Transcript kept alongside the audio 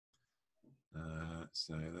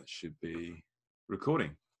So that should be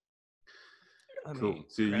recording. Let Cool. me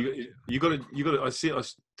So grab you got to. I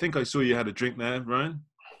think I saw you had a drink there, Ryan.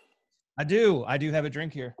 I do have a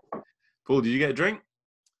drink here. Paul, did you get a drink?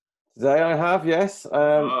 Today I have, yes.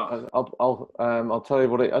 I'll tell you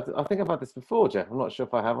what I think I've had this before, Jeff. I'm not sure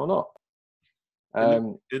if I have or not.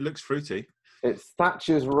 It looks fruity. It's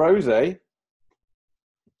Thatcher's Rosé,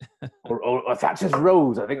 or Thatcher's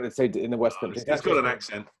Rose. I think they say in the West Country. It's got an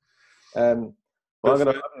accent. Well, I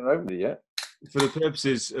haven't opened it yet. For the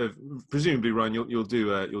purposes of presumably, Ryan, you'll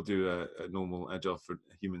do a normal Agile for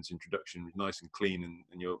Humans introduction, nice and clean,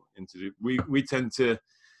 and you'll introduce. We tend to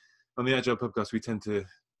on the Agile Pubcast, we tend to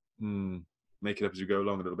make it up as we go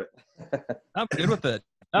along a little bit. I'm good with it.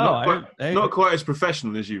 Not quite as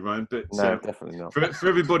professional as you, Ryan, but no, definitely not. For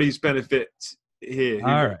everybody's benefit here,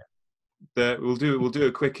 all right, we'll do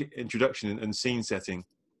a quick introduction and scene setting.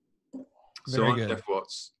 So I'm Jeff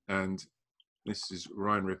Watts, and this is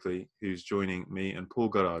Ryan Ripley, who's joining me and Paul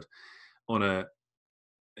Goddard on a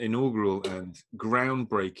inaugural and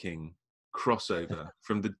groundbreaking crossover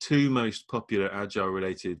from the two most popular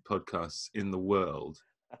Agile-related podcasts in the world.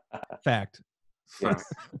 Fact. Yes.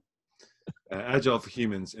 Agile for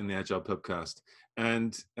Humans and the Agile Pubcast.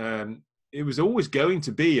 And it was always going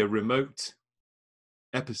to be a remote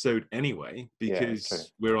episode anyway,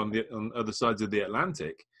 because we're on other sides of the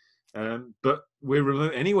Atlantic. But we're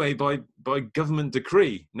remote anyway by government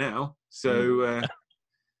decree now. So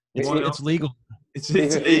it's legal. It's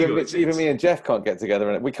legal. Even me and Jeff can't get together,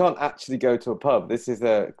 and we can't actually go to a pub. This is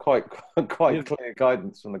quite clear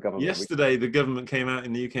guidance from the government. Yesterday, the government came out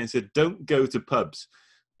in the UK and said, "Don't go to pubs,"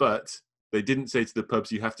 but they didn't say to the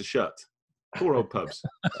pubs, "You have to shut." Poor old pubs.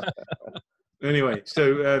 Anyway,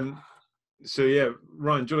 so yeah,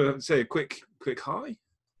 Ryan, do you want to say a quick hi?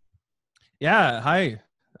 Yeah, hi.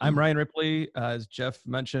 I'm Ryan Ripley. As Jeff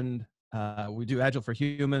mentioned, we do Agile for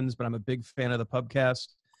Humans, but I'm a big fan of the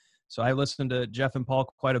Pubcast. So I listened to Jeff and Paul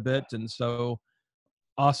quite a bit, and so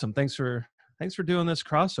awesome. Thanks for doing this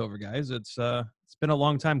crossover, guys. It's been a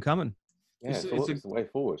long time coming. Yeah, it's the way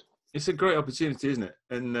forward. It's a great opportunity, isn't it?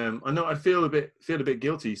 And I know I feel a bit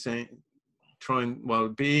guilty while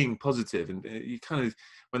being positive, and you kind of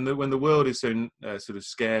when the world is so sort of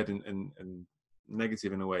scared and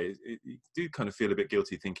negative in a way, you do kind of feel a bit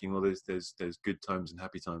guilty, thinking, well, there's good times and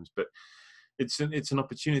happy times, but it's an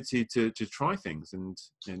opportunity to try things, and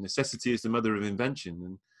necessity is the mother of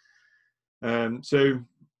invention, and so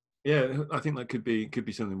yeah, I think that could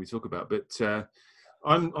be something we talk about. But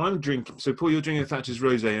I'm drinking. So Paul, you're drinking a Thatcher's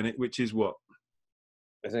Rosé, in it, which is what?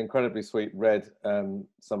 It's an incredibly sweet red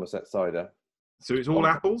Somerset cider. So it's all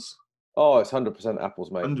apples. Oh, it's 100%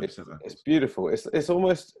 apples, mate. 100% apples. It's beautiful. It's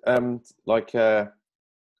almost like a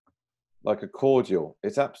cordial.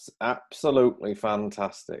 It's absolutely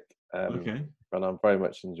fantastic. Okay. And I'm very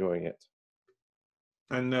much enjoying it.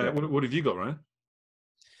 And what have you got, Ryan?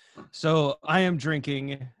 So I am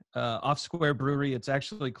drinking Off Square Brewery. It's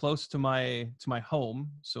actually close to my home.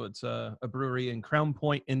 So it's a brewery in Crown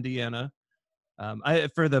Point, Indiana.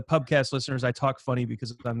 For the Pubcast listeners, I talk funny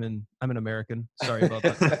because I'm an American. Sorry about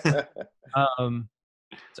that.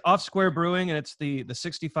 It's Off Square Brewing, and it's the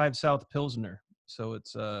 65 South Pilsner. So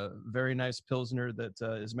it's a very nice Pilsner that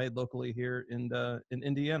is made locally here in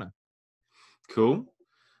Indiana. Cool.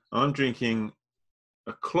 I'm drinking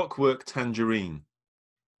a Clockwork Tangerine,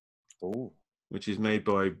 which is made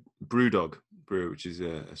by Brewdog Brew, which is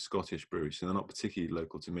a Scottish brewery. So they're not particularly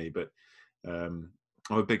local to me, but I'm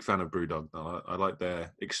a big fan of Brewdog. I like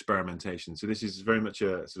their experimentation. So this is very much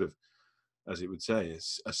a sort of, as it would say,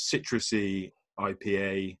 it's a citrusy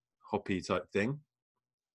IPA hoppy type thing.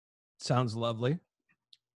 Sounds lovely.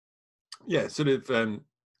 Yeah, sort of.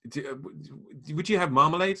 Would you have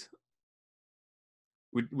marmalade?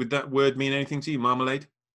 Would that word mean anything to you, marmalade?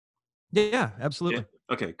 Yeah, absolutely.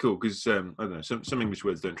 Yeah? Okay, cool. Because I don't know, some English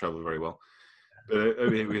words don't travel very well. But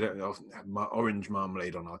over here we often have orange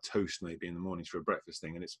marmalade on our toast, maybe in the mornings for a breakfast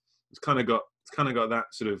thing, and it's kind of got that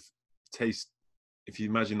sort of taste. If you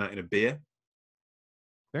imagine that in a beer.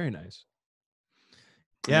 Very nice.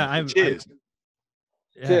 Yeah, cheers.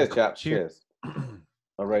 Cheers, chaps. Cheers.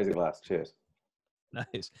 I'll raise a glass. Cheers.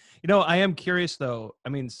 Nice. I am curious though. I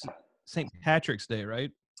mean, St. Patrick's Day,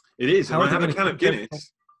 right? It is. I have a can of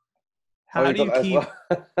Guinness. How do you keep?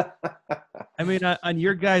 I mean, on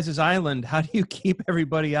your guys' island, how do you keep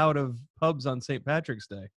everybody out of pubs on St. Patrick's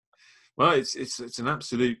Day? Well, it's an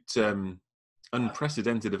absolute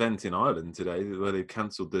unprecedented event in Ireland today, where they've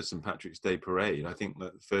cancelled the St. Patrick's Day parade. I think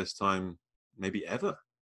that the first time maybe ever.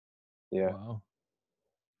 Yeah. Wow.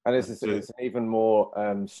 And it's an even more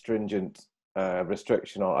stringent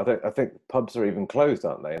restriction on. I think pubs are even closed,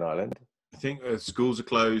 aren't they, in Ireland? I think schools are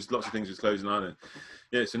closed. Lots of things are closed in Ireland.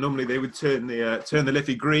 Yeah, so normally they would turn the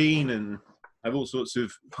Liffey green and have all sorts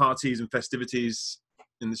of parties and festivities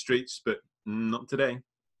in the streets, but not today.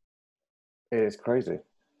 It is crazy.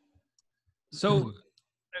 So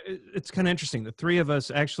it's kind of interesting. The three of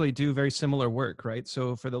us actually do very similar work, right?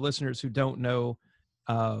 So for the listeners who don't know,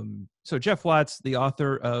 so Jeff Watts, the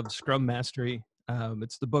author of Scrum Mastery,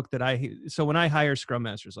 it's the book that so when I hire Scrum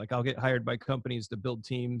Masters, like I'll get hired by companies to build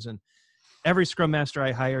teams, and every Scrum Master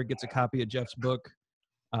I hire gets a copy of Jeff's book.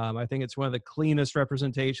 I think it's one of the cleanest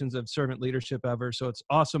representations of servant leadership ever. So it's an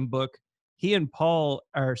awesome book. He and Paul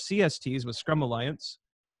are CSTs with Scrum Alliance.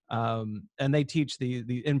 And they teach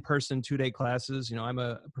the in-person 2-day classes. You know, I'm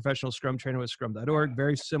a professional Scrum trainer with Scrum.org,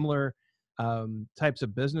 very similar types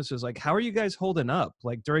of businesses. Like, how are you guys holding up?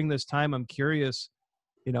 Like during this time, I'm curious,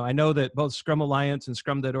 you know, I know that both Scrum Alliance and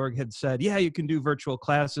Scrum.org had said, yeah, you can do virtual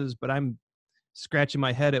classes, but I'm scratching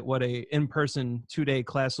my head at what a in-person 2-day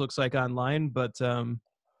class looks like online. But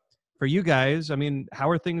for you guys, I mean, how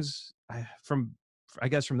are things from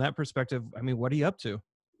that perspective? I mean, what are you up to?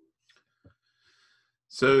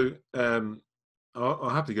 So I'll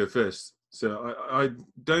have to go first. So I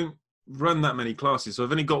don't run that many classes. So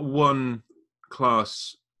I've only got one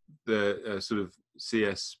class, the sort of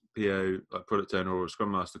CSPO, product owner or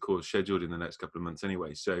Scrum Master course scheduled in the next couple of months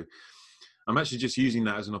anyway. So I'm actually just using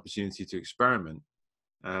that as an opportunity to experiment.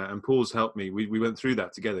 And Paul's helped me. We went through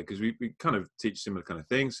that together because we kind of teach similar kind of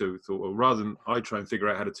things. So we thought, well, rather than I try and figure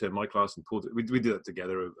out how to turn my class, and Paul, we did that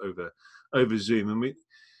together over Zoom, and we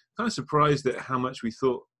kind of surprised at how much we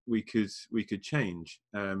thought we could change.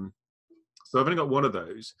 So I've only got one of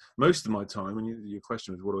those. Most of my time, and your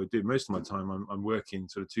question was, what do I do? Most of my time, I'm working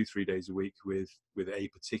sort of 2-3 days a week with a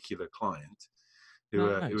particular client who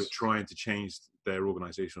are trying to change their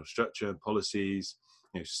organizational structure and policies.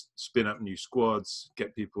 You know, spin up new squads,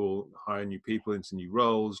 hire new people into new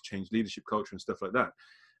roles, change leadership culture and stuff like that.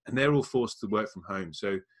 And they're all forced to work from home.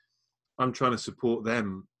 So I'm trying to support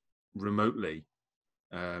them remotely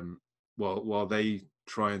while they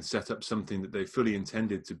try and set up something that they fully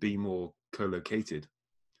intended to be more co-located.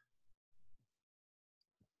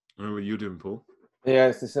 I don't know what you're doing, Paul. Yeah,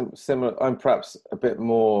 it's a similar. I'm perhaps a bit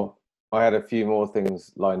more. I had a few more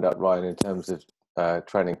things lined up, Ryan, in terms of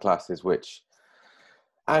training classes,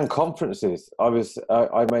 and conferences. I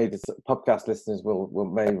made Pubcast listeners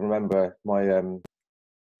may remember my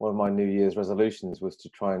one of my New Year's resolutions was to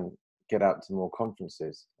try and get out to more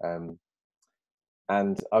conferences.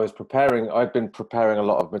 And I'd been preparing a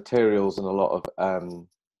lot of materials and a lot of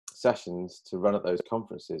sessions to run at those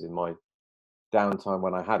conferences in my downtime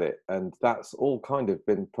when I had it. And that's all kind of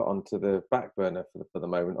been put onto the back burner for the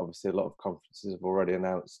moment. Obviously, a lot of conferences have already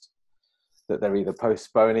announced that they're either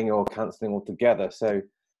postponing or cancelling altogether. So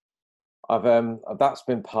that's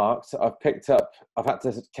been parked. I've had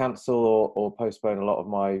to cancel or postpone a lot of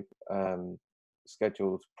my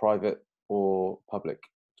scheduled private or public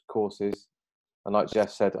courses. And like Jeff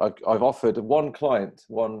said, I've offered one client,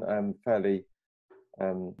 one fairly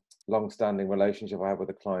long-standing relationship I have with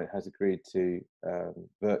a client has agreed to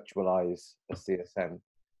virtualize a CSM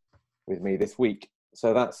with me this week.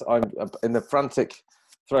 So I'm in the frantic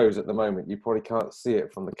throes at the moment. You probably can't see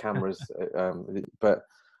it from the cameras, but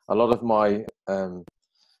a lot of my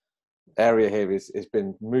area here is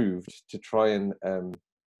been moved to try and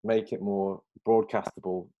make it more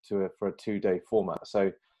broadcastable for a 2-day format.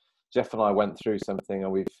 So Jeff and I went through something,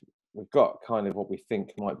 and we've got kind of what we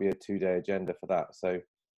think might be a 2-day agenda for that. So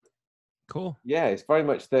cool. Yeah, it's very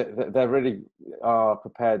much that they really are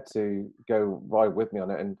prepared to go right with me on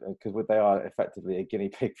it, and because they are effectively a guinea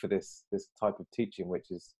pig for this type of teaching, which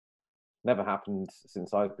has never happened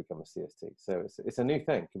since I've become a CST. So it's a new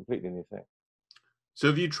thing, completely new thing. So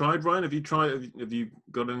have you tried, Ryan? Have you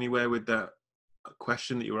got anywhere with that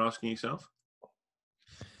question that you were asking yourself?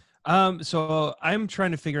 So I'm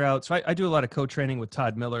trying to figure out, so I do a lot of co-training with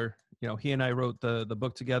Todd Miller. You know, he and I wrote the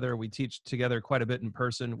book together. We teach together quite a bit in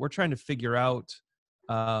person. We're trying to figure out,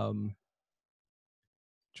 trying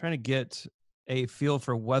to get a feel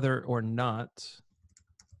for whether or not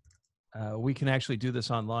we can actually do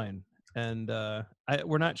this online. And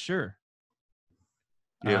we're not sure.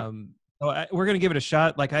 Yeah. We're going to give it a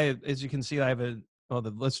shot. Like as you can see, the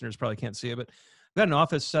listeners probably can't see it, but I've got an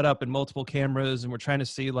office set up and multiple cameras, and we're trying to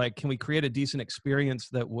see, like, can we create a decent experience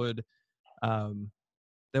that would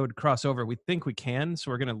cross over? We think we can,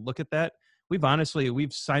 so we're going to look at that.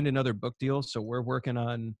 We've signed another book deal, so we're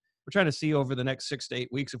trying to see over the next 6 to 8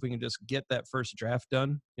 weeks if we can just get that first draft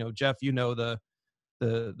done. You know, Jeff, you know the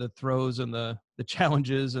throes and the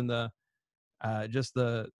challenges and the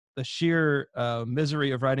sheer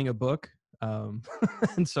misery of writing a book.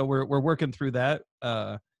 And so we're working through that.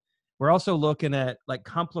 We're also looking at like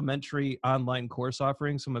complimentary online course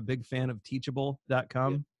offerings. I'm a big fan of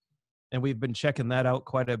teachable.com, and we've been checking that out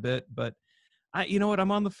quite a bit. But you know what?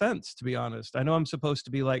 I'm on the fence, to be honest. I know I'm supposed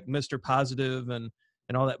to be like Mr. Positive and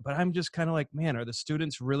all that, but I'm just kind of like, man, are the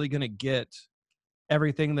students really going to get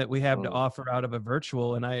everything that we have to offer out of a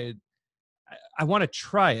virtual? And I want to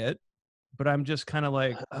try it, but I'm just kind of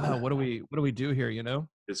like, what do we do here? You know?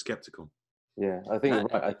 It's skeptical. Yeah, I think you're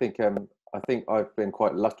right. I think I've been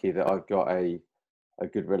quite lucky that I've got a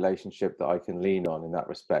good relationship that I can lean on in that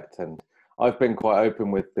respect. And I've been quite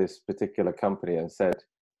open with this particular company and said,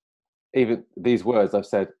 even these words, I've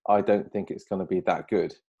said, I don't think it's going to be that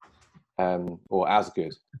good, or as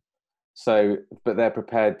good. So, but they're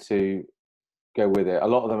prepared to go with it. A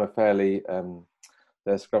lot of them are fairly,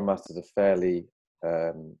 their Scrum Masters are fairly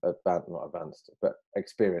not advanced, but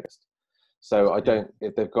experienced. So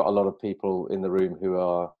if they've got a lot of people in the room who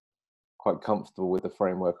are quite comfortable with the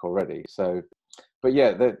framework already. So, but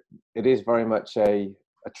yeah, it is very much a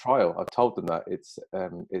trial. I've told them that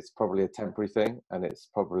it's probably a temporary thing, and it's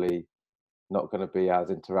probably not going to be as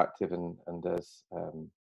interactive and as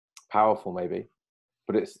powerful maybe,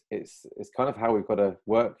 but it's kind of how we've got to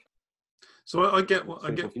work. So I get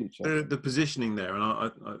the positioning there,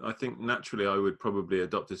 and I think naturally I would probably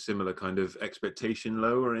adopt a similar kind of expectation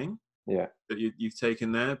lowering that you've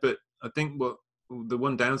taken there. But I think the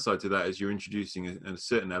one downside to that is you're introducing a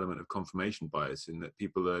certain element of confirmation bias in that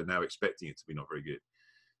people are now expecting it to be not very good.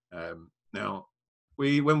 Now,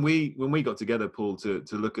 when we got together, Paul, to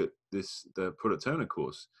look at the product owner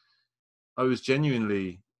course, I was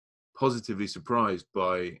genuinely positively surprised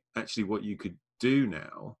by actually what you could do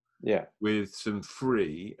now. Yeah, with some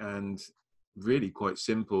free and really quite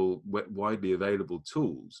simple, widely available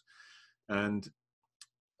tools. And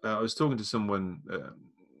I was talking to someone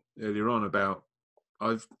earlier on about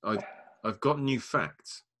I've got new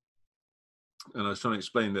facts, and I was trying to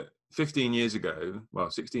explain that 16 years ago,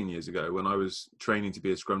 when I was training to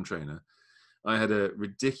be a Scrum trainer, I had a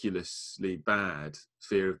ridiculously bad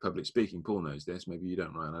fear of public speaking. Paul knows this. Maybe you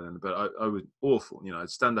don't, Ryan. I don't know. But I was awful. You know,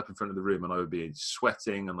 I'd stand up in front of the room and I would be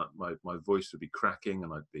sweating, and my voice would be cracking,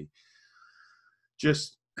 and I'd be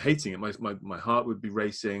just hating it. My heart would be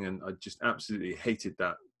racing, and I just absolutely hated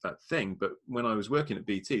that thing. But when I was working at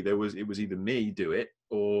BT, it was either me do it,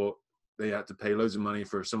 or they had to pay loads of money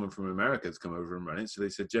for someone from America to come over and run it. So they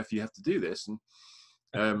said, Jeff, you have to do this.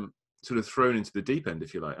 And sort of thrown into the deep end,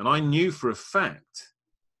 if you like. And I knew for a fact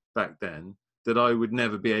back then that I would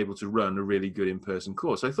never be able to run a really good in-person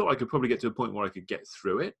course. I thought I could probably get to a point where I could get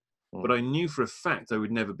through it, but I knew for a fact I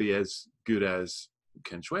would never be as good as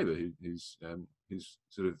Ken Schwaber, who's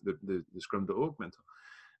sort of the Scrum.org mentor,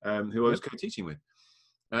 who I was co-teaching with.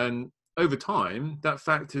 And over time, that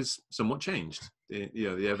fact has somewhat changed.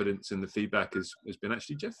 The evidence and the feedback has been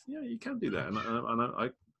actually, Jeff, yeah, you can do that. And I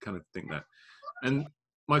kind of think that. And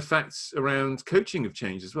my facts around coaching have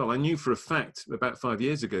changed as well. I knew for a fact about 5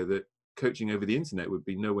 years ago that coaching over the internet would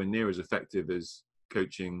be nowhere near as effective as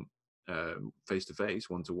coaching face-to-face,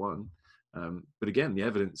 one-to-one. But again, the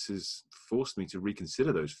evidence has forced me to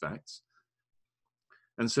reconsider those facts.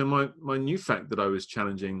 And so my new fact that I was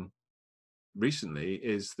challenging recently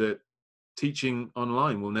is that teaching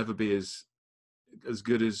online will never be as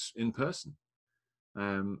good as in person.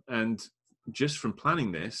 And just from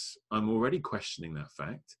planning this, I'm already questioning that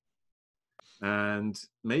fact. And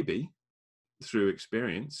maybe through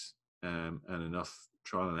experience and enough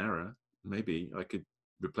trial and error, maybe I could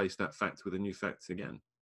replace that fact with a new fact again.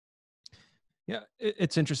 Yeah,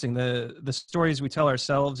 it's interesting. The stories we tell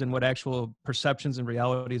ourselves and what actual perceptions and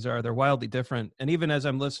realities are, they're wildly different. And even as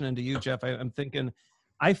I'm listening to you, Jeff, I'm thinking,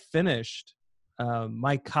 I finished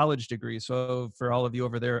my college degree. So for all of you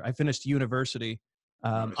over there, I finished university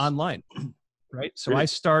Nice. online, right? So Really? I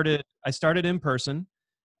started in person,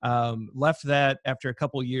 left that after a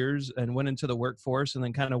couple years and went into the workforce, and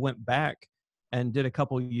then kind of went back and did a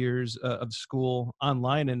couple years of school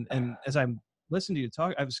online. And as I'm listening to you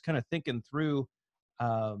talk, I was kind of thinking through,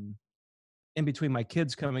 in between my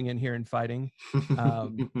kids coming in here and fighting,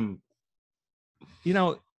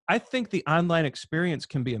 I think the online experience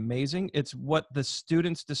can be amazing. It's what the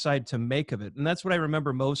students decide to make of it. And that's what I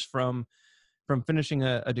remember most from finishing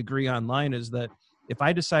a degree online, is that if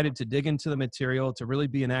I decided to dig into the material, to really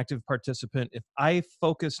be an active participant, if I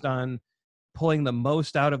focused on pulling the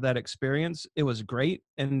most out of that experience, it was great.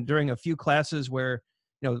 And during a few classes where,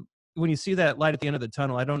 when you see that light at the end of the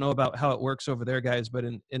tunnel, I don't know about how it works over there, guys, but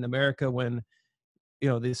in America, when, the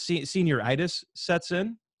senioritis sets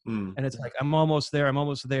in, and it's like, I'm almost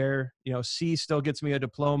there. C still gets me a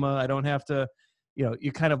diploma. I don't have to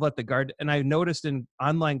you kind of let the guard. And I noticed in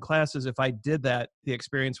online classes, if I did that, the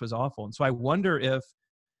experience was awful. And so I wonder if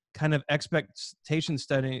kind of expectation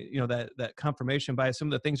study, that confirmation bias, some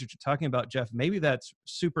of the things that you're talking about, Jeff, maybe that's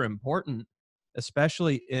super important,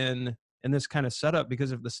 especially in this kind of setup,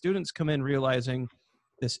 because if the students come in realizing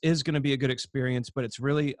this is going to be a good experience, but it's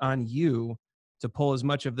really on you to pull as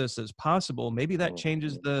much of this as possible, maybe that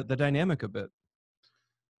changes the dynamic a bit.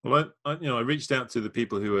 Well, I reached out to the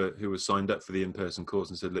people who were signed up for the in-person course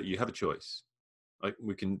and said, look, you have a choice. Like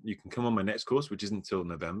you can come on my next course, which isn't until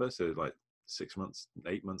November, so like 6 months,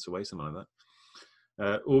 8 months away, something like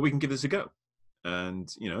that. Or we can give this a go.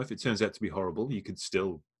 And if it turns out to be horrible, you could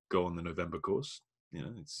still go on the November course.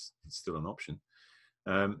 It's still an option.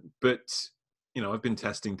 But I've been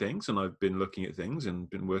testing things, and I've been looking at things, and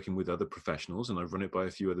been working with other professionals, and I've run it by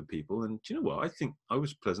a few other people. And do you know what? I think I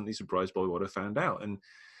was pleasantly surprised by what I found out. And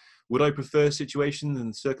would I prefer situations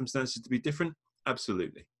and circumstances to be different?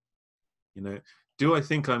 Absolutely. Do I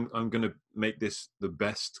think I'm going to make this the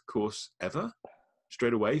best course ever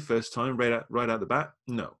straight away, first time, right out the bat?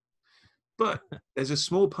 No. But there's a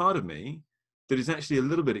small part of me that is actually a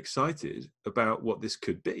little bit excited about what this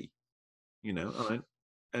could be,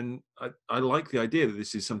 and I like the idea that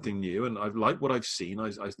this is something new, and I like what I've seen.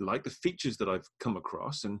 I like the features that I've come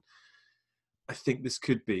across, and I think this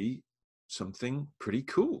could be something pretty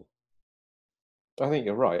cool. I think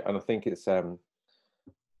you're right, and I think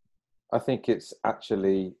it's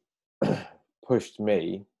actually pushed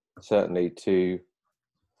me certainly to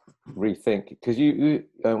rethink, because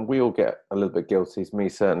we all get a little bit guilty. Me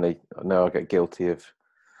certainly, I know I get guilty of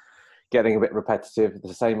getting a bit repetitive,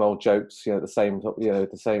 the same old jokes,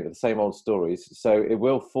 the same old stories. So it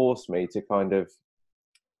will force me to kind of,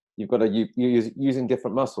 you've got to using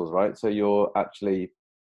different muscles, right? So you're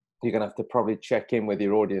gonna have to probably check in with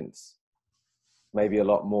your audience maybe a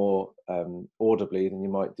lot more audibly than you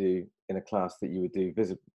might do in a class that you would do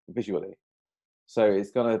visually. So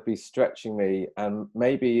it's going to be stretching me and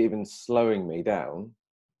maybe even slowing me down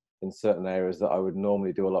in certain areas that I would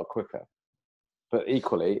normally do a lot quicker. But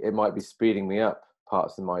equally, it might be speeding me up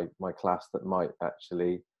parts of my class that might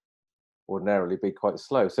actually ordinarily be quite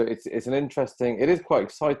slow. So it is quite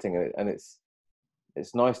exciting, and it's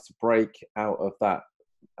nice to break out of that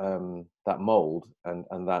mold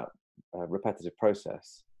and that repetitive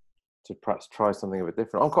process to perhaps try something a bit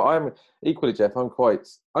different. I'm equally, Jeff,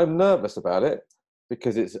 I'm nervous about it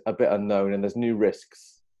because it's a bit unknown, and there's new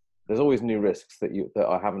risks. There's always new risks that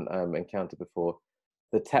I haven't encountered before.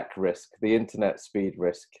 The tech risk, the internet speed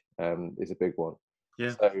risk is a big one.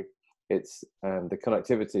 Yeah. So it's the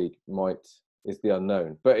connectivity is the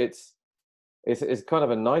unknown, but it's kind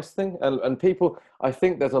of a nice thing, and people, I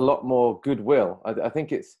think there's a lot more goodwill. I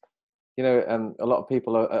think it's, a lot of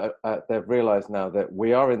people they've realized now that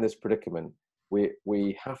we are in this predicament.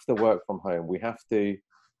 We have to work from home. We have to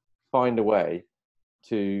find a way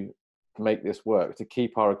to make this work, to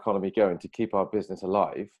keep our economy going, to keep our business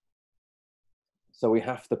alive. So we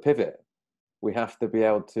have to pivot. We have to be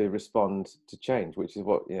able to respond to change, which is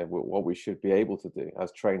what we should be able to do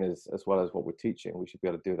as trainers, as well as what we're teaching. We should be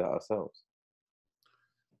able to do that ourselves.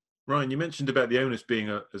 Ryan, you mentioned about the onus being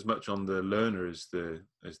as much on the learner as the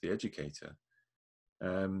educator.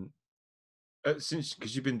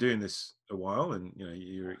 Because you've been doing this a while, and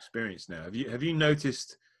you're experienced now. Have you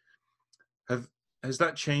noticed? Has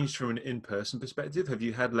that changed from an in-person perspective? Have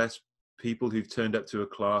you had less people who've turned up to a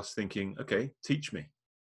class thinking, "Okay, teach me"?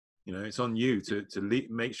 It's on you to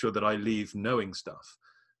make sure that I leave knowing stuff.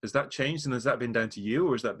 Has that changed, and has that been down to you,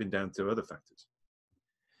 or has that been down to other factors?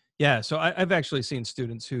 Yeah, so I've actually seen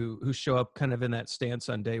students who show up kind of in that stance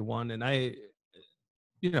on day one, and I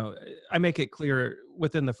make it clear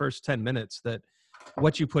within the first 10 minutes that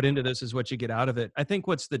what you put into this is what you get out of it. I think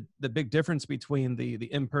what's the big difference between the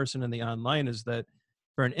in-person and the online is that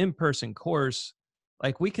for an in-person course,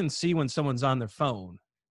 like, we can see when someone's on their phone,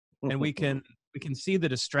 and we can see the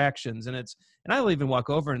distractions, and I'll even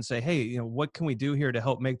walk over and say, "Hey, what can we do here to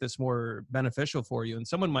help make this more beneficial for you?" And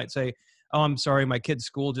someone might say, "Oh, I'm sorry, my kid's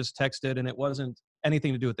school just texted and it wasn't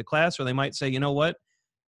anything to do with the class." Or they might say, "You know what?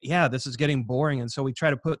 Yeah, this is getting boring." And so we try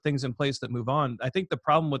to put things in place that move on. I think the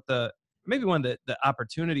problem with maybe one of the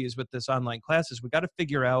opportunities with this online class is we got to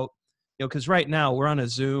figure out, because right now we're on a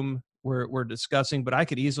Zoom, we're discussing, but I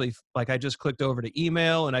could easily, I just clicked over to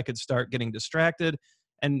email and I could start getting distracted.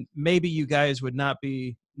 And maybe you guys would not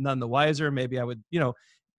be none the wiser. Maybe I would,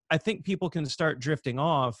 I think people can start drifting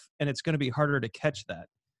off, and it's going to be harder to catch that.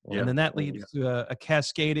 Yeah. And then that leads to a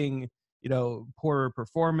cascading, poorer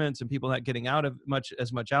performance and people not getting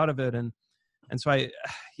as much out of it. And so I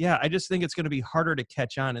just think it's going to be harder to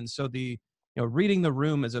catch on. And so the reading the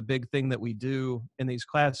room is a big thing that we do in these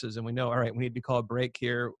classes. And we know, all right, we need to call a break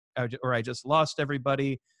here, or I just lost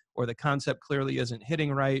everybody, or the concept clearly isn't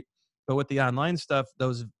hitting right. But with the online stuff,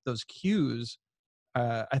 those cues,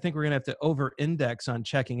 I think we're going to have to over-index on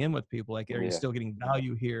checking in with people. Like, are you still getting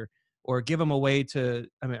value here? Or give them a way to,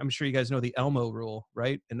 I mean, I'm sure you guys know the Elmo rule,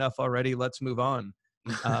 right? Enough already, let's move on.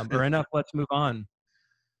 Or enough, let's move on.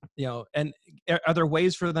 And are there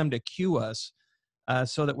ways for them to cue us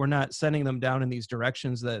so that we're not sending them down in these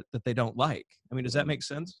directions that they don't like? I mean, does that make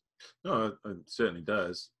sense? No, it certainly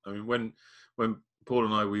does. I mean, when Paul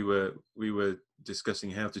and I, we were discussing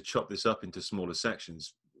how to chop this up into smaller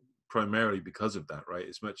sections, primarily because of that, right?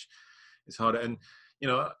 It's harder. And,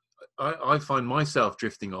 I find myself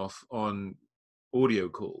drifting off on audio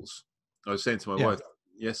calls. I was saying to my wife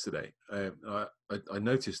yesterday, I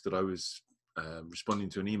noticed that I was responding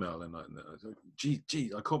to an email, and I was like,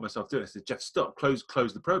 gee, I caught myself doing it. I said, Jeff, stop, close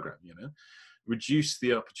the program, reduce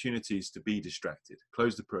the opportunities to be distracted,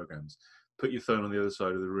 close the programs, put your phone on the other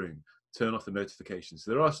side of the room, turn off the notifications.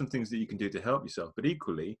 There are some things that you can do to help yourself, but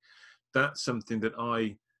equally, that's something that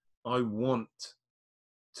I want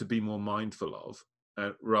to be more mindful of,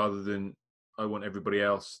 rather than I want everybody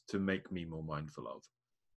else to make me more mindful of.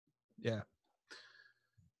 Yeah.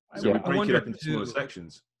 So we break it up into smaller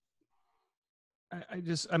sections.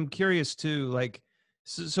 I'm curious too, like,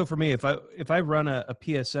 so for me, if I run a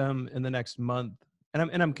PSM in the next month,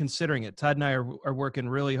 and I'm considering it, Todd and I are working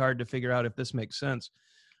really hard to figure out if this makes sense.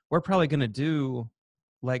 We're probably going to do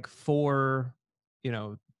like 4,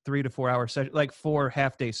 3 to 4 hour sessions, like 4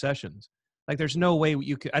 half-day sessions. Like, there's no way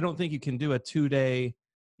I don't think you can do a 2-day,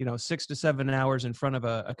 6 to 7 hours in front of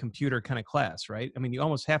a computer kind of class, right? I mean, you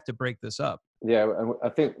almost have to break this up. Yeah, and I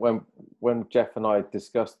think when Jeff and I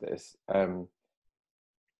discussed this,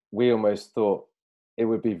 we almost thought it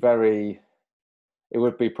would be probably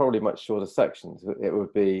much shorter sections. It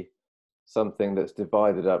would be something that's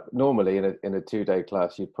divided up. Normally in a 2-day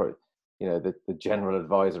class, you'd probably, the general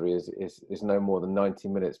advisory is no more than 90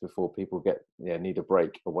 minutes before people need a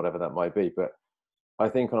break or whatever that might be. But I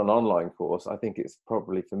think on an online course, I think it's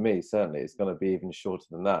probably, for me, certainly, it's going to be even shorter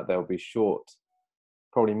than that. There'll be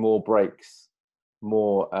probably more breaks,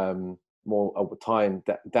 more time,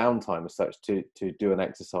 downtime as such, to do an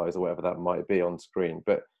exercise or whatever that might be on screen.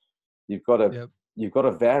 But you've got to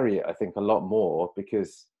vary it, I think, a lot more,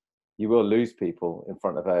 because you will lose people in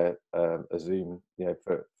front of a Zoom,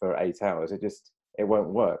 for 8 hours. It won't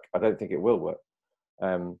work. I don't think it will work.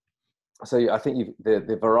 So I think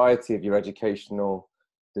the variety of your educational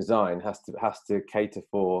design has to cater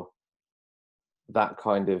for that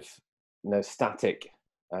kind of static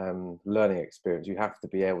learning experience. You have to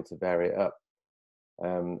be able to vary it up,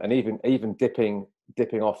 and even dipping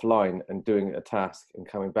offline and doing a task and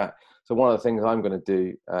coming back. So one of the things I'm going to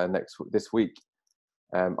do this week,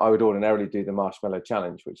 I would ordinarily do the Marshmallow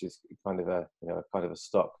Challenge, which is kind of a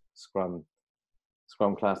stock Scrum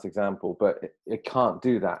class example, but it can't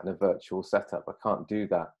do that in a virtual setup. I can't do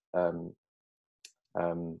that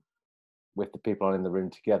with the people in the room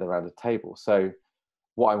together around a table. So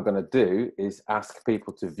what I'm going to do is ask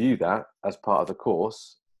people to view that as part of the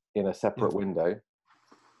course in a separate window,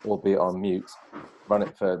 albeit on mute. Run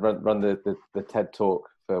the TED talk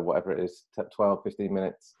for whatever it is, 12, 15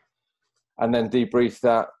 minutes, and then debrief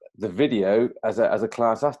the video as a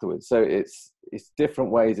class afterwards. So it's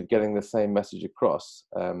different ways of getting the same message across.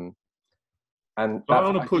 And I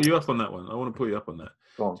want to pull you up on that one.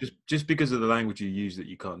 Just because of the language you use, that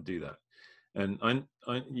you can't do that. And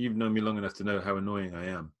you've known me long enough to know how annoying I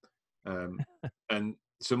am. And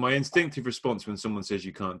so my instinctive response when someone says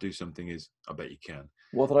you can't do something is, I bet you can.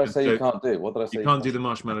 What did I say you can't do? What did I say? You can't do the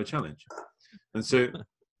Marshmallow Challenge. And so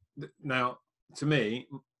now, to me,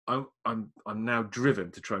 I'm now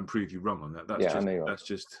driven to try and prove you wrong on that. That's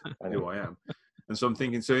just who I am. And so I'm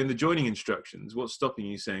thinking, so in the joining instructions, what's stopping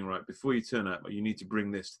you saying, right, before you turn up, you need to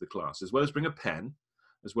bring this to the class, as well as bring a pen,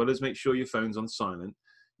 as well as make sure your phone's on silent.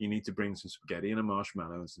 You need to bring some spaghetti and a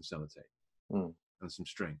marshmallow and some sellotape and some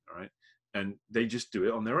string, all right? And they just do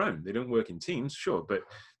it on their own. They don't work in teams, sure, but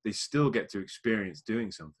they still get to experience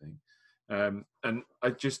doing something. And I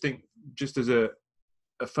just think, just as a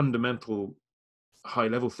fundamental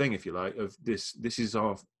high-level thing, if you like, of this is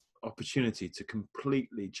our opportunity to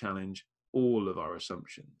completely challenge all of our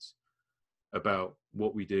assumptions about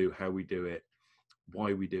what we do, how we do it,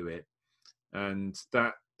 why we do it, and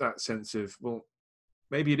that sense of, well,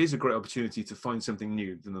 maybe it is a great opportunity to find something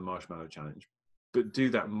new than the Marshmallow Challenge, but do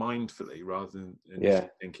that mindfully rather than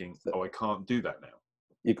thinking, oh, I can't do that now.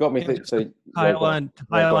 You got me thinking. To pile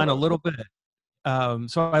on a little bit.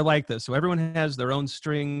 So I like this. So everyone has their own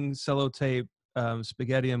string, sellotape,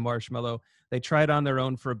 spaghetti, and marshmallow. They try it on their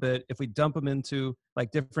own for a bit. If we dump them into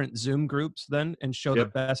like different Zoom groups then and show the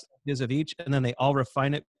best ideas of each, and then they all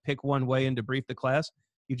refine it, pick one way and debrief the class,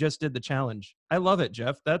 you just did the challenge. I love it,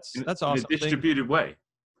 Jeff. That's awesome. In a distributed way.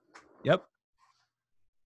 Yep.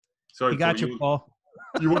 Sorry, you got you, Paul.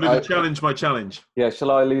 You wanted to challenge my challenge. Yeah,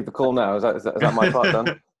 shall I leave the call now? Is that my part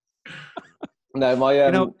done?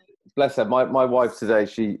 No, bless her. My wife today.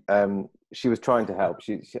 She was trying to help.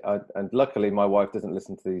 And luckily my wife doesn't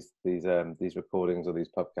listen to these recordings or these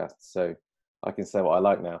podcasts, so I can say what I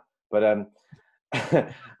like now. But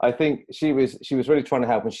I think she was really trying to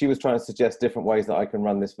help, and she was trying to suggest different ways that I can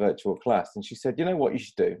run this virtual class. And she said, you know what you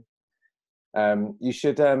should do?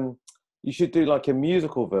 You should do like a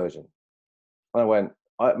musical version. And I went.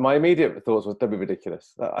 My immediate thoughts was, that'd be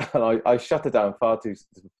ridiculous, and I shut her down far too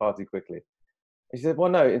quickly. And she said,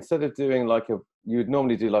 well, no, instead of doing you would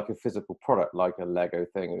normally do like a physical product, like a Lego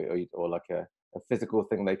thing or like a physical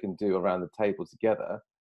thing they can do around the table together,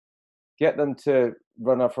 get them to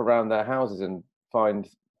run off around their houses and find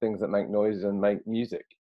things that make noises and make music,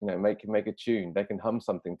 make a tune. They can hum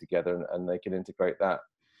something together and they can integrate that,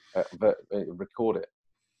 record it.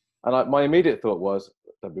 And my immediate thought was,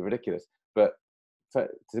 that'd be ridiculous. But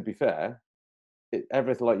to be fair,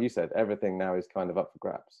 everything, like you said, everything now is kind of up for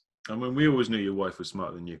grabs. I mean, we always knew your wife was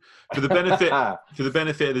smarter than you. For the benefit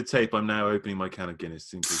of the tape, I'm now opening my can of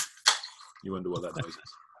Guinness. In case you wonder what that noise is.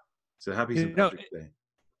 So happy St. Patrick's Day.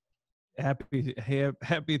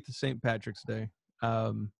 Happy St. Patrick's Day.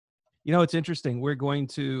 It's interesting. We're going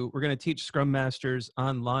to teach Scrum Masters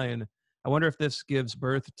online. I wonder if this gives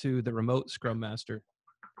birth to the remote Scrum Master.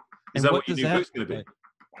 Is that what your new book's going to be?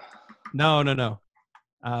 No.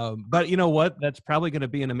 But you know what? That's probably going to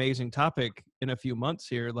be an amazing topic in a few months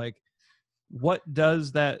here. Like, what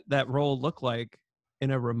does that role look like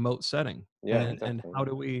in a remote setting? Yeah, and how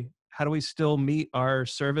do we still meet our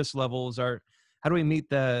service levels? How do we meet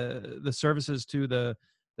the services to the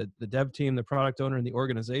dev team, the product owner, and the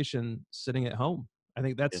organization sitting at home? I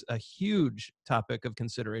think that's a huge topic of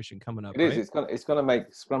consideration coming up. It is. It's going to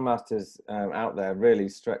make Scrum Masters out there really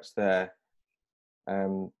stretch their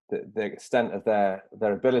the extent of their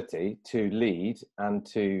ability to lead and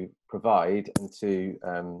to provide and to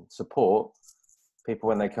support people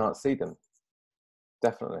when they can't see them.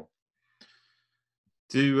 Definitely.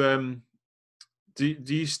 Do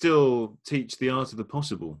you still teach the art of the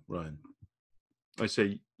possible, Ryan? I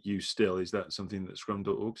say you still. Is that something that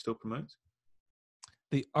Scrum.org still promotes?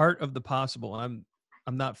 The art of the possible. I'm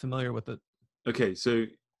not familiar with it. Okay, so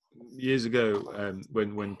years ago,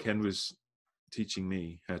 when Ken was teaching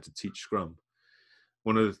me how to teach Scrum,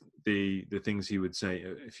 one of the things he would say,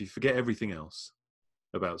 if you forget everything else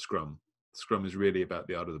about Scrum is really about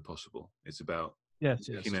the art of the possible. It's about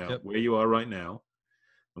looking out where you are right now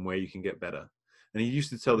and where you can get better. And he used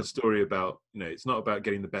to tell the story about, it's not about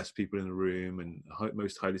getting the best people in the room and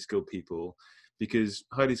most highly skilled people, because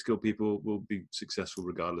highly skilled people will be successful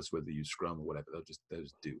regardless whether they use Scrum or whatever. They'll just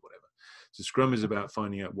do whatever. So Scrum is about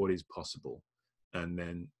finding out what is possible and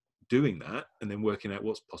then doing that and then working out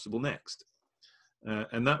what's possible next.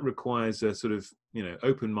 And that requires a sort of,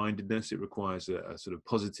 open-mindedness. It requires a sort of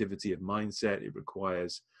positivity of mindset. It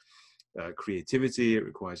requires creativity. It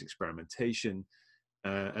requires experimentation.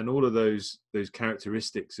 And all of those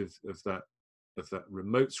characteristics of that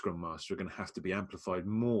remote Scrum Master are going to have to be amplified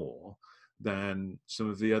more than some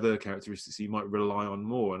of the other characteristics you might rely on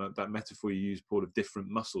more. And that metaphor you use, Paul, of different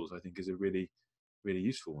muscles, I think is a really, really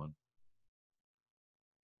useful one.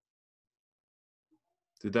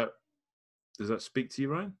 Does that speak to you,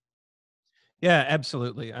 Ryan? Yeah,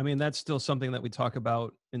 absolutely. I mean, that's still something that we talk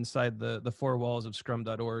about inside the four walls of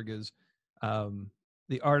scrum.org is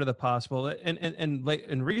the art of the possible.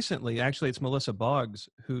 And recently, actually, it's Melissa Boggs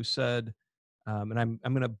who said, and I'm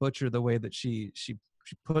going to butcher the way that she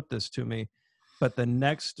put this to me, but the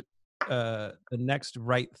next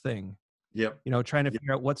right thing. Yep. Trying to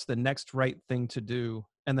figure out what's the next right thing to do,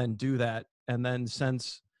 and then do that, and then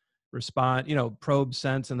sense, respond, probe,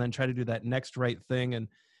 sense, and then try to do that next right thing. And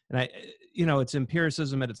I, it's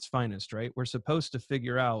empiricism at its finest, right? We're supposed to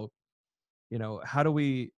figure out,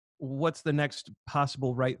 what's the next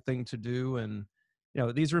possible right thing to do? And,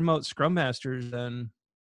 these remote Scrum Masters, then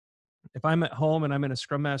if I'm at home and I'm in a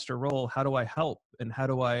Scrum Master role, how do I help? And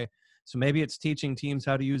so maybe it's teaching teams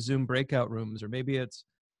how to use Zoom breakout rooms, or maybe it's,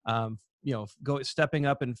 stepping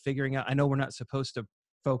up and figuring out, I know we're not supposed to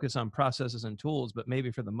focus on processes and tools, but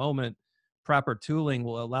maybe for the moment, proper tooling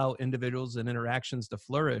will allow individuals and interactions to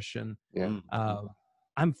flourish. And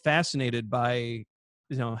I'm fascinated by,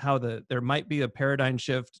 how there might be a paradigm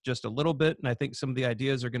shift just a little bit. And I think some of the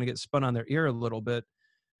ideas are going to get spun on their ear a little bit,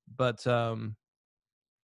 but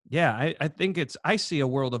Yeah, I think I see a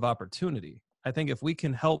world of opportunity. I think if we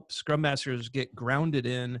can help Scrum Masters get grounded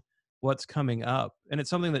in what's coming up, and it's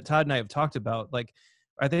something that Todd and I have talked about, like,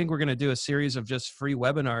 I think we're going to do a series of just free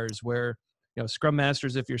webinars where, Scrum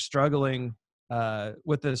Masters, if you're struggling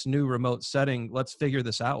with this new remote setting, let's figure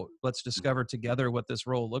this out. Let's discover together what this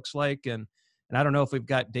role looks like. And I don't know if we've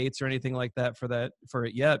got dates or anything like that for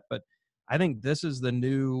it yet, but I think this is the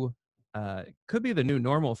new could be the new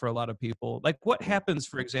normal for a lot of people. Like, what happens,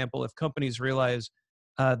 for example, if companies realize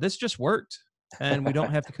this just worked and we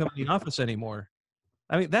don't have to come to the office anymore?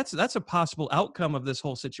 I mean, that's a possible outcome of this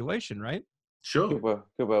whole situation, right? Sure. Could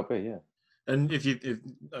well be, yeah. And if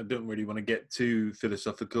I don't really want to get too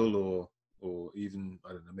philosophical or even, I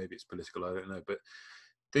don't know, maybe it's political, I don't know, but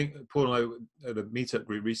Paul and I had a meetup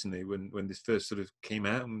group recently when this first sort of came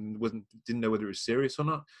out and didn't know whether it was serious or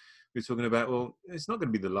not. We were talking about, well, it's not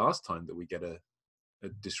going to be the last time that we get a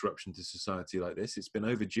disruption to society like this. It's been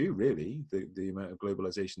overdue, really, the amount of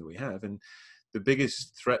globalization that we have. And the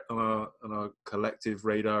biggest threat on our collective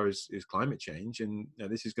radar is climate change. And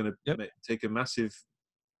this is going to take a massive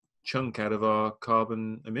chunk out of our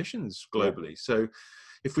carbon emissions globally. So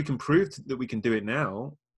if we can prove that we can do it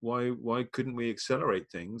now, why couldn't we accelerate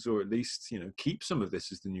things, or at least keep some of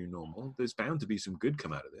this as the new normal? There's bound to be some good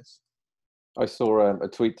come out of this. I saw a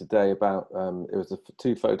tweet today about it was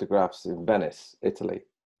two photographs in Venice, Italy,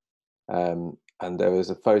 and there was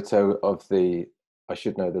a photo of I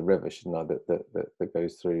should know the river, shouldn't I, that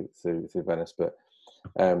goes through Venice, but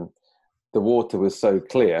the water was so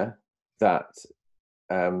clear that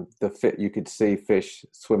you could see fish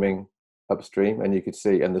swimming upstream, and you could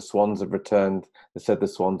see, and the swans have returned. They said the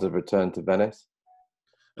swans have returned to Venice.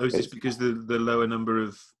 Oh, is this because the lower number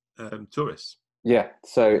of tourists? Yeah,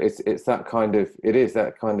 so it's that kind of, it is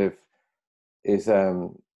that kind of is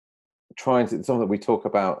trying to, something that we talk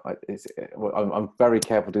about. I'm very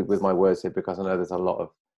careful with my words here because I know there's a lot of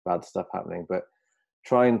bad stuff happening, but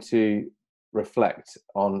trying to reflect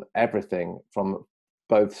on everything from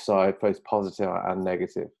both sides, both positive and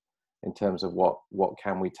negative, in terms of what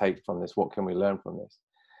can we take from this, what can we learn from this.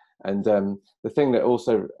 And the thing that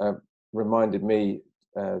also reminded me,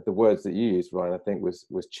 the words that you used, Ryan, I think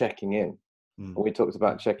was checking in. We talked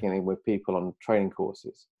about checking in with people on training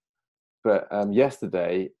courses. But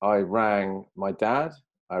yesterday, I rang my dad,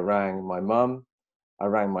 I rang my mum, I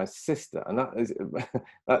rang my sister. And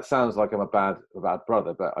that sounds like I'm a bad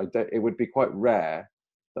brother, but it would be quite rare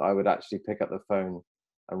that I would actually pick up the phone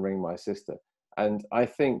and ring my sister. And I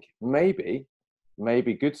think maybe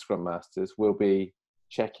good Scrum Masters will be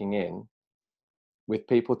checking in with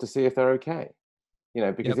people to see if they're okay.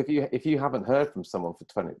 Because if you haven't heard from someone for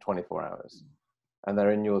 24 hours and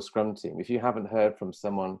they're in your Scrum team, if you haven't heard from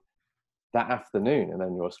someone that afternoon and they're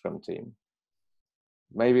in your Scrum team,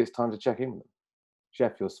 maybe it's time to check in with them.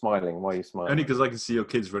 Jeff, you're smiling. Why are you smiling? Only because I can see your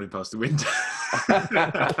kids running past the window.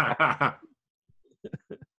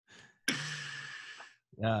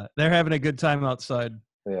 Yeah, they're having a good time outside.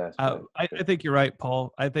 Yeah, I think you're right,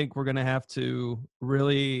 Paul. I think we're going to have to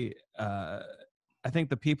really, I think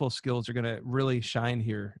the people skills are going to really shine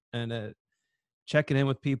here, and checking in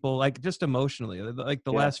with people, like just emotionally, like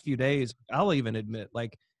the last few days, I'll even admit,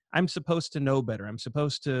 like, I'm supposed to know better. I'm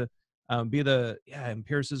supposed to be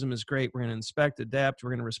empiricism is great. We're going to inspect, adapt.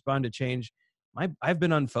 We're going to respond to change. I've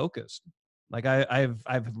been unfocused. Like I've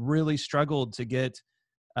really struggled to get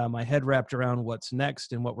my head wrapped around what's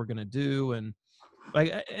next and what we're going to do. And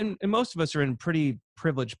like, and most of us are in pretty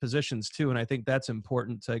privileged positions too. And I think that's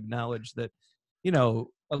important to acknowledge that,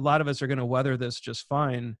 a lot of us are going to weather this just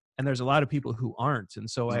fine. And there's a lot of people who aren't. And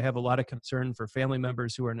so I have a lot of concern for family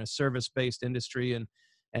members who are in a service-based industry.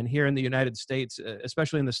 And here in the United States,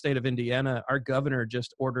 especially in the state of Indiana, our governor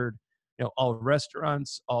just ordered, all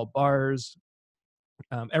restaurants, all bars,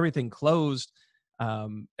 everything closed,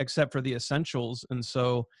 except for the essentials. And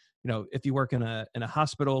so, if you work in a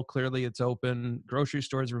hospital, clearly it's open. Grocery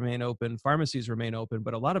stores remain open. Pharmacies remain open.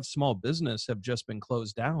 But a lot of small business have just been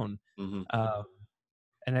closed down. Mm-hmm.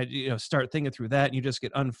 And I, start thinking through that, and you just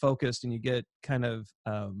get unfocused, and you get kind of,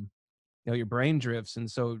 your brain drifts. And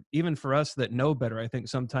so even for us that know better, I think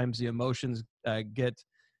sometimes the emotions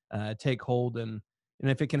take hold. And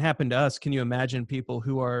if it can happen to us, can you imagine people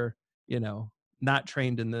who are, not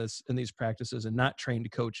trained in these practices and not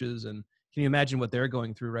trained coaches? And can you imagine what they're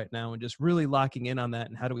going through right now, and just really locking in on that?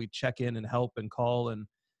 And how do we check in and help and call? And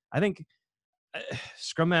I think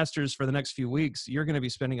Scrum Masters for the next few weeks, you're going to be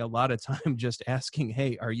spending a lot of time just asking,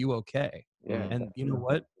 hey, are you okay? Yeah. And you know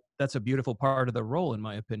what? That's a beautiful part of the role, in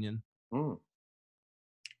my opinion.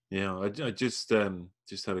 Yeah, I just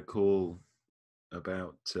had a call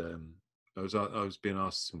about was being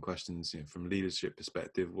asked some questions, from a leadership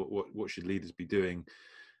perspective. What should leaders be doing?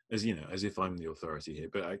 As as if I'm the authority here,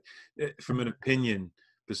 but from an opinion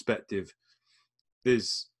perspective,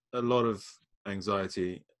 there's a lot of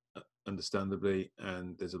anxiety, understandably,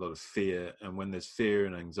 and there's a lot of fear. And when there's fear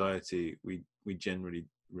and anxiety, we generally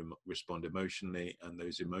respond emotionally, and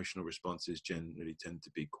those emotional responses generally tend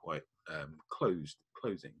to be quite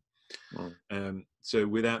closing. So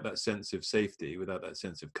without that sense of safety, without that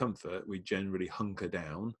sense of comfort, we generally hunker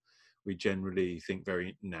down. We generally think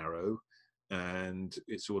very narrow, and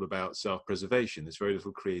it's all about self-preservation. There's very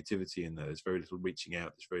little creativity in there. There's very little reaching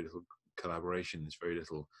out. There's very little collaboration. There's very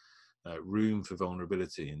little room for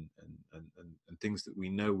vulnerability and things that we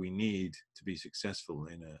know we need to be successful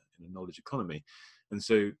in a knowledge economy. And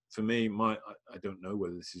so for me, I don't know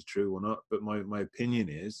whether this is true or not, but my opinion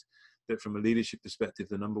is that from a leadership perspective,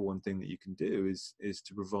 the number one thing that you can do is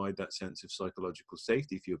to provide that sense of psychological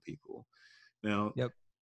safety for your people. Now,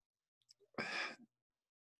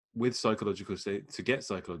 with psychological safety, to get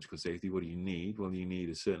psychological safety, what do you need? Well, you need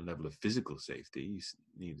a certain level of physical safety. You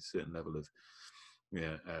need a certain level of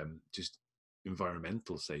just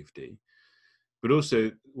environmental safety. But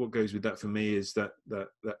also what goes with that for me is that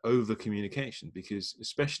over communication, because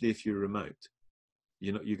especially if you're remote,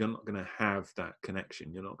 you're not going to have that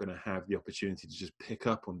connection. You're not going to have the opportunity to just pick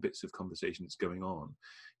up on bits of conversation that's going on.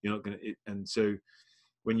 You're not going to, and so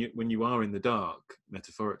when you are in the dark,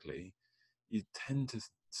 metaphorically, you tend to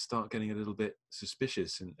start getting a little bit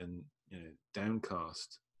suspicious and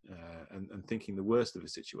downcast and thinking the worst of a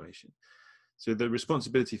situation. So the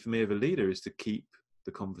responsibility for me of a leader is to keep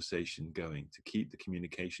the conversation going, to keep the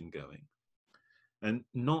communication going, and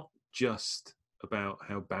not just about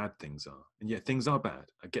how bad things are. And yeah, things are bad.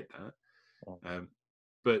 I get that.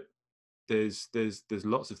 But there's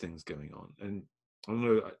lots of things going on. And I don't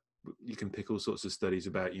know, you can pick all sorts of studies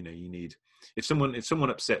about, you need, if someone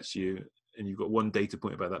upsets you and you've got one data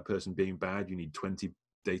point about that person being bad, you need 20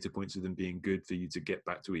 data points of them being good for you to get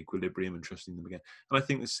back to equilibrium and trusting them again. And I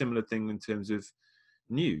think a similar thing in terms of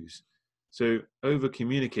news. So over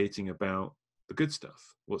communicating about the good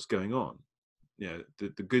stuff, what's going on,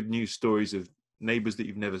 the good news stories of neighbors that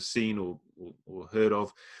you've never seen or heard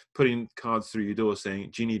of, putting cards through your door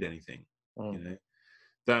saying, do you need anything?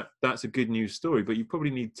 That's a good news story, but you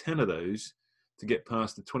probably need 10 of those to get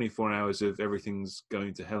past the 24 hours of everything's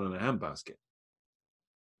going to hell in a handbasket.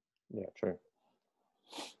 Yeah, true.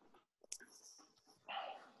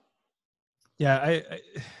 Yeah, I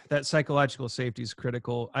that psychological safety is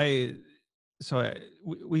critical. We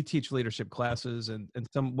teach leadership classes, and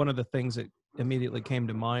one of the things that immediately came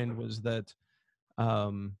to mind was that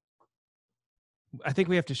I think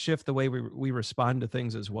we have to shift the way we respond to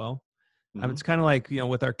things as well. Mm-hmm. It's kind of like,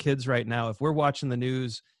 with our kids right now, if we're watching the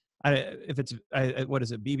news, if it's what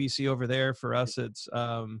is it, BBC over there? For us, it's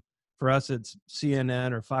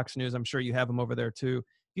CNN or Fox News. I'm sure you have them over there too.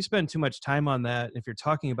 You spend too much time on that. If you're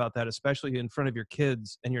talking about that, especially in front of your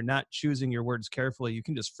kids, and you're not choosing your words carefully, you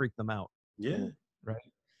can just freak them out. Yeah. Right.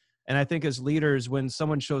 And I think as leaders, when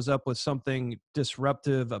someone shows up with something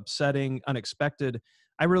disruptive, upsetting, unexpected,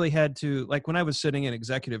 I really had to, like when I was sitting in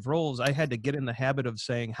executive roles, I had to get in the habit of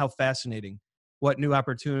saying, how fascinating, what new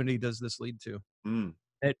opportunity does this lead to?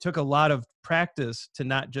 It took a lot of practice to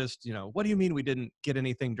not just, what do you mean we didn't get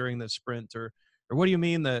anything during the sprint? Or what do you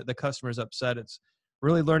mean the customer's upset? It's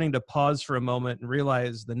really learning to pause for a moment and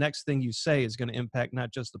realize the next thing you say is going to impact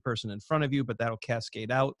not just the person in front of you, but that'll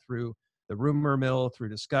cascade out through the rumor mill, through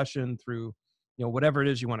discussion, through, whatever it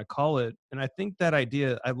is you want to call it. And I think that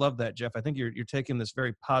idea, I love that, Jeff. I think you're taking this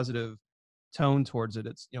very positive tone towards it.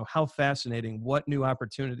 It's, how fascinating, what new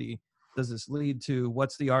opportunity does this lead to?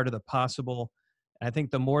 What's the art of the possible? And I think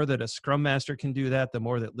the more that a Scrum Master can do that, the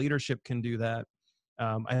more that leadership can do that.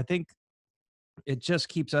 I think it just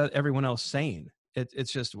keeps everyone else sane.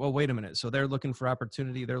 It's just, well, wait a minute. So they're looking for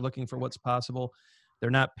opportunity. They're looking for what's possible. They're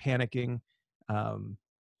not panicking.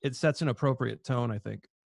 It sets an appropriate tone, I think.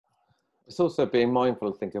 It's also being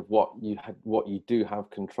mindful to think of what you do have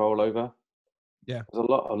control over. Yeah. There's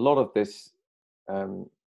a lot of this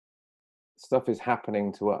stuff is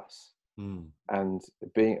happening to us, and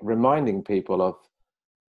reminding people of,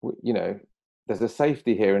 there's a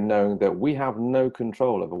safety here in knowing that we have no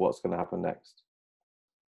control over what's going to happen next.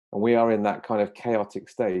 And we are in that kind of chaotic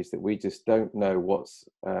stage that we just don't know what's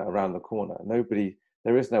around the corner.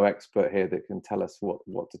 There is no expert here that can tell us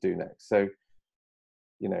what to do next. So,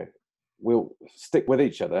 we'll stick with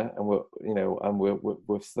each other, and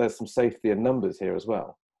there's some safety in numbers here as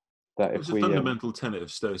well. It's a fundamental tenet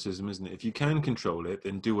of Stoicism, isn't it? If you can control it,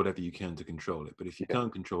 then do whatever you can to control it. But if you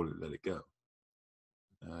can't control it, let it go.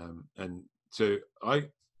 And so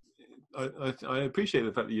I appreciate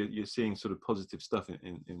the fact that you're seeing sort of positive stuff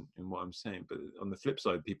in what I'm saying, but on the flip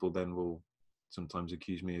side, people then will sometimes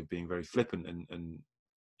accuse me of being very flippant and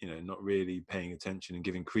not really paying attention and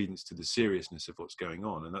giving credence to the seriousness of what's going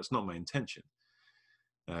on, and that's not my intention.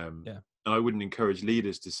 And I wouldn't encourage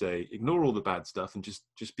leaders to say ignore all the bad stuff and just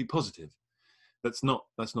be positive. That's not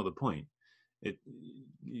the point.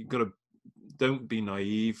 You got to, don't be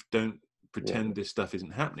naive, don't pretend this stuff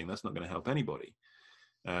isn't happening. That's not going to help anybody.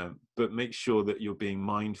 But make sure that you're being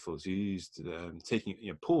mindful. So you used taking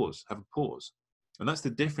pause, have a pause, and that's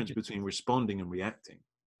the difference between responding and reacting.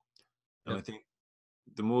 And I think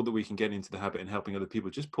the more that we can get into the habit in helping other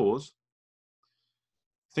people, just pause,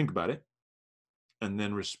 think about it, and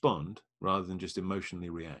then respond rather than just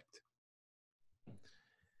emotionally react.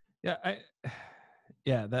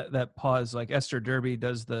 That pause, like Esther Derby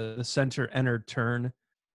does the center, enter, turn.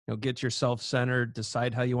 Get yourself centered,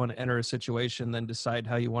 decide how you want to enter a situation, then decide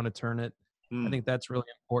how you want to turn it. I think that's really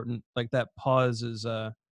important. Like that pause is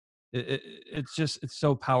it's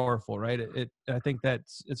so powerful, right? I think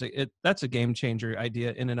that's a game changer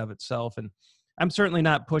idea in and of itself. And I'm certainly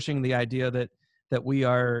not pushing the idea that we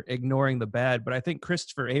are ignoring the bad, but I think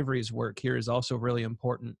Christopher Avery's work here is also really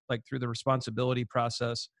important, like through the responsibility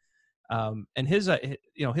process. And his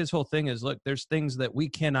whole thing is, look, there's things that we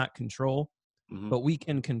cannot control, but we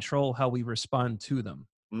can control how we respond to them.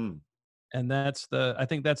 And I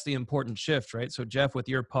think that's the important shift, right? So Jeff, with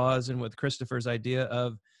your pause and with Christopher's idea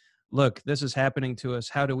of, look, this is happening to us,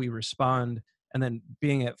 how do we respond? And then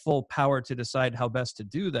being at full power to decide how best to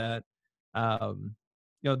do that.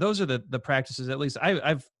 Those are the practices, at least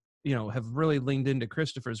I've have really leaned into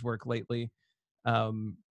Christopher's work lately.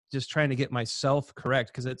 Just trying to get myself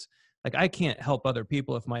correct. Cause it's like, I can't help other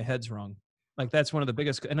people if my head's wrong. Like that's one of the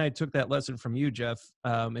biggest, and I took that lesson from you, Jeff,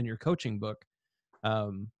 in your coaching book,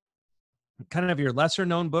 kind of your lesser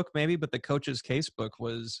known book maybe, but the Coach's Case book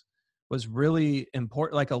was really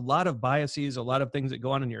important. Like a lot of biases, a lot of things that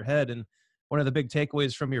go on in your head. And one of the big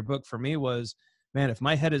takeaways from your book for me was, man, if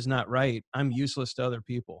my head is not right, I'm useless to other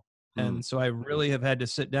people. And so I really have had to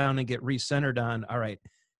sit down and get recentered on, all right,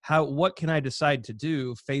 what can I decide to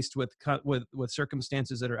do faced with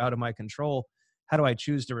circumstances that are out of my control? How do I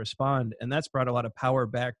choose to respond? And that's brought a lot of power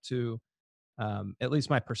back to at least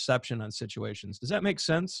my perception on situations. Does that make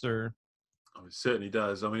sense? Or it certainly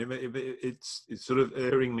does. I mean, it's sort of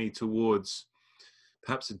erring me towards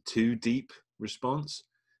perhaps a too deep response,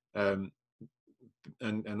 and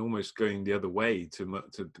almost going the other way to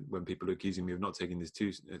when people are accusing me of not taking this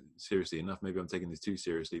too seriously enough. Maybe I'm taking this too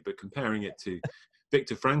seriously, but comparing it to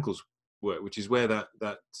Viktor Frankl's work, which is where that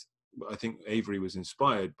I think Avery was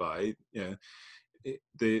inspired by.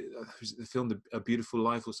 The film A Beautiful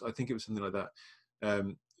Life, or I think it was something like that.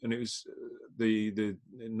 And it was the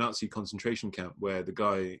Nazi concentration camp where the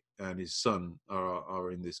guy and his son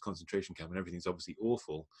are in this concentration camp, and everything's obviously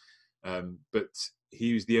awful. But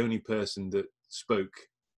he was the only person that spoke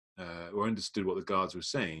or understood what the guards were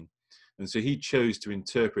saying. And so he chose to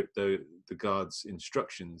interpret the guards'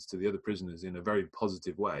 instructions to the other prisoners in a very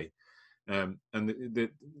positive way. And the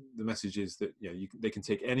message is that they can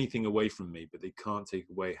take anything away from me, but they can't take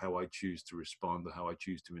away how I choose to respond or how I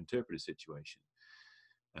choose to interpret a situation.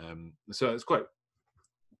 So it's quite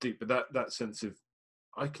deep, but that sense of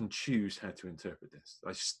I can choose how to interpret this.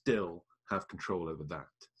 I still have control over that.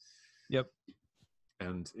 Yep.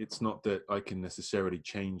 And it's not that I can necessarily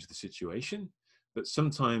change the situation, but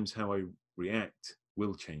sometimes how I react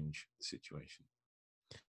will change the situation.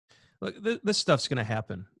 Look, this stuff's going to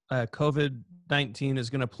happen. COVID-19 is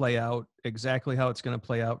going to play out exactly how it's going to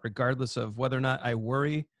play out, regardless of whether or not I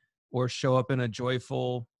worry or show up in a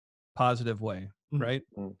joyful, positive way, right?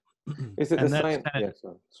 Is it the same?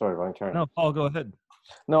 Sorry, Ryan, carry on. No, Paul, go ahead.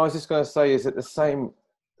 No, I was just going to say, is it the same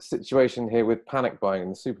situation here with panic buying in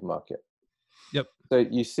the supermarket? Yep. So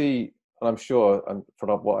you see, and I'm sure, and from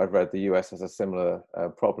what I've read, the US has a similar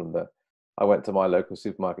problem. That I went to my local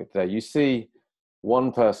supermarket today. You see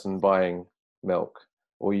one person buying milk,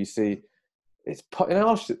 or you see in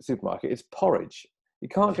our supermarket it's porridge. You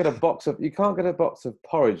can't get a box of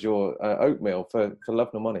porridge or oatmeal for love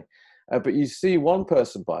nor money. But you see one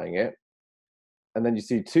person buying it, and then you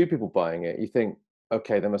see two people buying it. You think,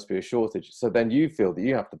 okay, there must be a shortage. So then you feel that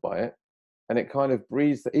you have to buy it, and it kind of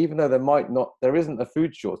breeds that, even though there isn't a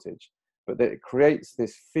food shortage, but that it creates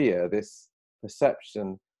this fear, this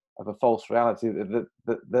perception of a false reality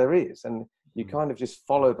that there is, and you kind of just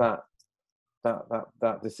follow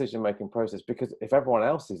that decision-making process, because if everyone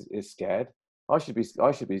else is scared, I should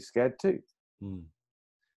be scared too.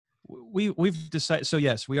 We've decided. So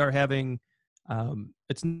yes, we are having.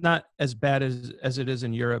 It's not as bad as it is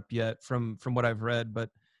in Europe yet, from what I've read, but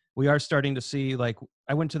we are starting to see, like,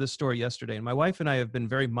 I went to the store yesterday, and my wife and I have been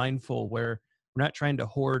very mindful where we're not trying to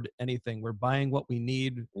hoard anything. We're buying what we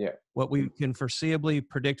need, Yeah. what we can foreseeably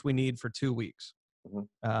predict we need for 2 weeks.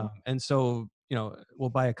 Mhm. And so, we'll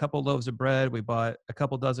buy a couple loaves of bread. We bought a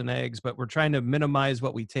couple dozen eggs, but we're trying to minimize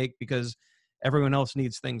what we take because everyone else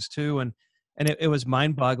needs things too. And it was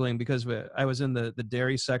mind boggling because I was in the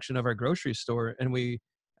dairy section of our grocery store, and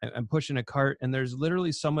I'm pushing a cart, and there's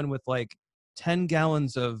literally someone with like 10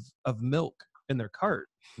 gallons of milk in their cart.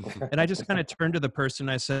 And I just kind of turned to the person.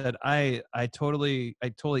 I said, I totally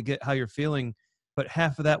get how you're feeling, but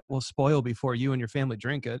half of that will spoil before you and your family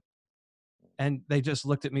drink it. And they just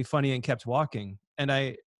looked at me funny and kept walking.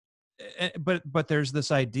 But there's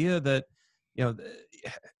this idea that, you know,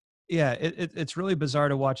 yeah, it's really bizarre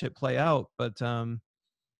to watch it play out. But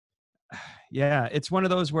yeah, it's one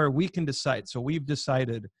of those where we can decide. So we've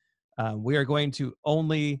decided we are going to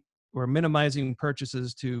we're minimizing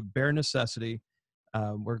purchases to bare necessity.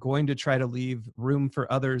 We're going to try to leave room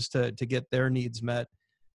for others to get their needs met,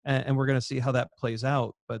 and we're going to see how that plays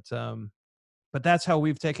out. But that's how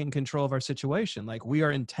we've taken control of our situation. Like, we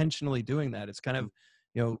are intentionally doing that. It's kind of,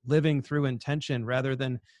 living through intention rather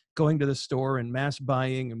than going to the store and mass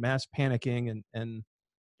buying and mass panicking. And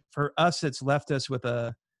for us, it's left us with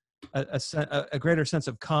a greater sense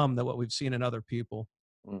of calm than what we've seen in other people.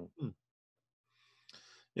 Mm.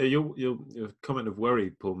 Yeah, your comment of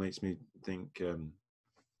worry, Paul, makes me think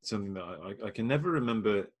something that I can never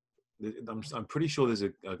remember. I'm pretty sure there's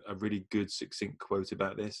a really good succinct quote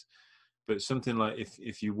about this, but something like,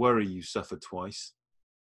 if you worry, you suffer twice.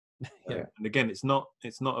 Yeah. And again, it's not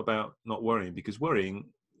about not worrying, because worrying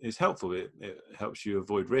is helpful. It helps you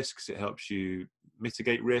avoid risks. It helps you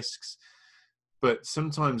mitigate risks. But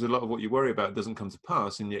sometimes a lot of what you worry about doesn't come to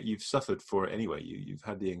pass, and yet you've suffered for it anyway. You've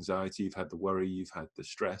had the anxiety, you've had the worry, you've had the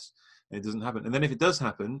stress, and it doesn't happen. And then if it does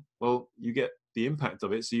happen, well, you get the impact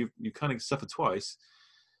of it. So you kind of suffer twice.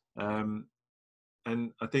 And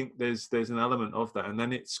I think there's an element of that, and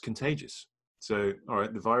then it's contagious. So, all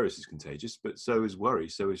right, the virus is contagious, but so is worry,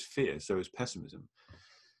 so is fear, so is pessimism.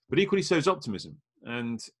 But equally, so is optimism,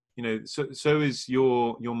 and so is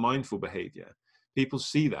your mindful behavior. People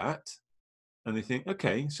see that, and they think,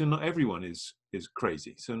 okay, so not everyone is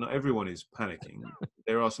crazy. So not everyone is panicking.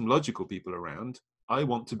 There are some logical people around. I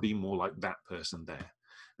want to be more like that person there.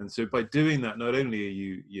 And so by doing that, not only are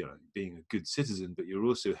you being a good citizen, but you're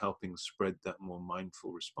also helping spread that more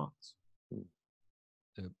mindful response. Yep.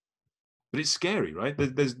 But it's scary, right?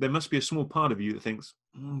 There must be a small part of you that thinks,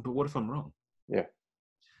 but what if I'm wrong? Yeah.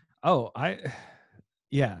 Oh,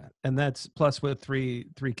 yeah. And that's plus with three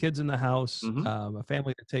kids in the house, Mm-hmm. a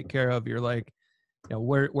family to take care of. You're like,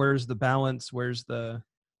 where's the balance? Where's the,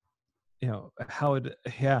 how it,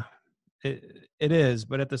 yeah, it is.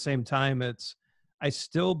 But at the same time, I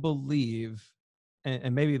still believe,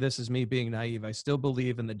 and maybe this is me being naive, I still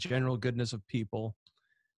believe in the general goodness of people.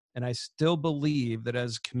 And I still believe that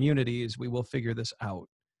as communities, we will figure this out.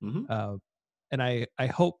 Mm-hmm. And I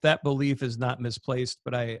hope that belief is not misplaced,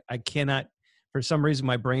 but I cannot, for some reason,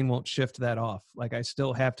 my brain won't shift that off. Like, I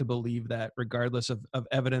still have to believe that regardless of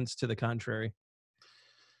evidence to the contrary.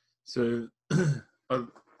 So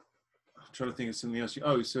I'm trying to think of something else.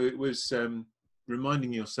 So it was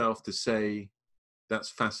reminding yourself to say, that's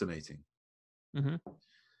fascinating. Mm-hmm.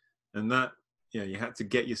 And that, you had to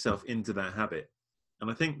get yourself into that habit. And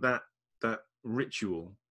I think that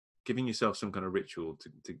ritual, giving yourself some kind of ritual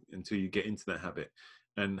to until you get into that habit,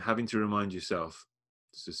 and having to remind yourself,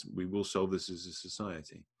 we will solve this as a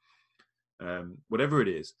society. Whatever it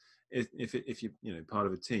is, if you're part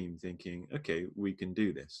of a team thinking, okay, we can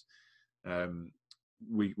do this.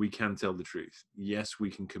 We can tell the truth. Yes, we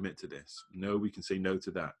can commit to this. No, we can say no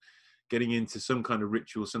to that. Getting into some kind of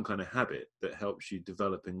ritual, some kind of habit that helps you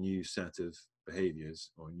develop a new set of behaviors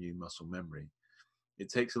or a new muscle memory. It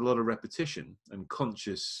takes a lot of repetition and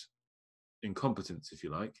conscious incompetence, if you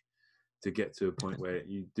like, to get to a point where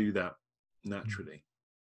you do that naturally.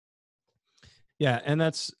 Yeah. And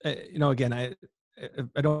that's, again, I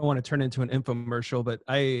don't want to turn into an infomercial, but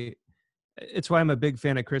it's why I'm a big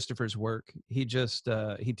fan of Christopher's work. He just,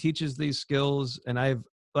 he teaches these skills, and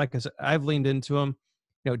like I said, I've leaned into them.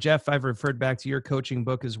 Jeff, I've referred back to your coaching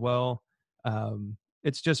book as well.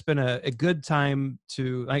 It's just been a good time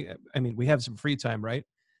to, I mean, we have some free time, right?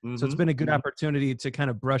 Mm-hmm. So it's been a good opportunity to kind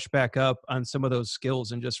of brush back up on some of those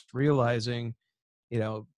skills, and just realizing,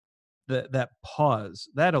 that pause,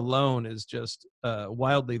 that alone is just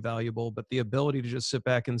wildly valuable. But the ability to just sit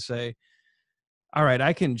back and say, all right,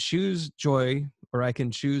 I can choose joy or I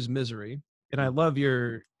can choose misery. And I love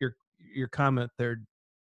your comment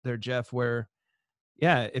there, Jeff, where,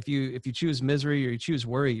 yeah, if you choose misery or you choose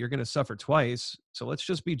worry, you're going to suffer twice. So let's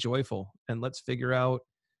just be joyful and let's figure out,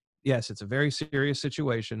 yes, it's a very serious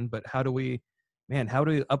situation, but how do we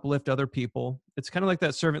uplift other people? It's kind of like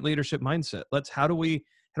that servant leadership mindset. How do we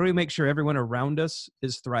make sure everyone around us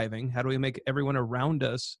is thriving? How do we make everyone around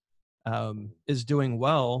us is doing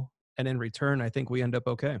well? And in return, I think we end up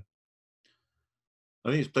okay. I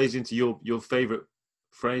think it plays into your favorite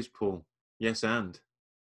phrase, Paul. Yes, and.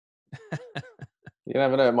 You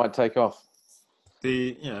never know, it might take off.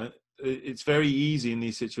 It's very easy in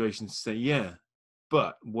these situations to say, yeah,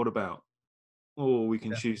 but what about? Or we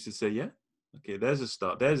can choose to say, yeah, okay, there's a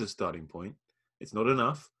start. There's a starting point. It's not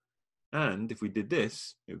enough. And if we did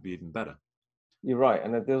this, it would be even better. You're right.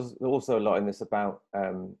 And there's also a lot in this about,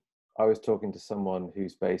 I was talking to someone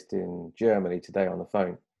who's based in Germany today on the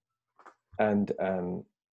phone. And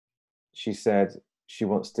she said she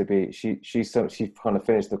wants to be, she kind of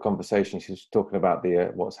finished the conversation. She was talking about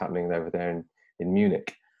what's happening over there in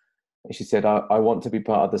Munich. And she said, I want to be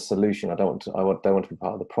part of the solution. I don't want to be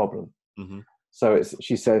part of the problem. Mm-hmm. So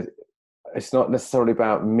she said, it's not necessarily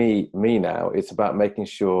about me now. It's about making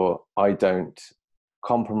sure I don't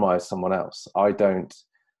compromise someone else. I don't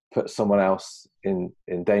put someone else in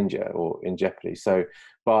danger or in jeopardy. So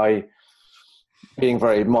by being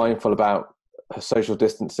very mindful about social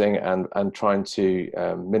distancing and trying to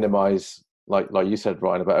minimize, like you said,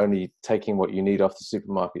 Ryan, about only taking what you need off the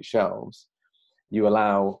supermarket shelves,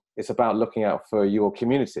 it's about looking out for your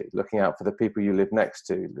community, looking out for the people you live next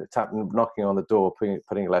to, knocking on the door,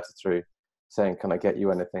 putting a letter through, saying, can I get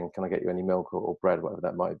you anything? Can I get you any milk or bread, whatever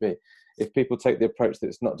that might be? If people take the approach that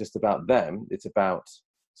it's not just about them, it's about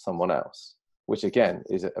someone else, which again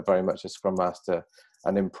is very much a Scrum Master,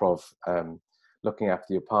 an improv, looking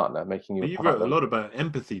after your partner, making your partner. You wrote a lot about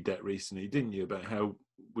empathy debt recently, didn't you? About how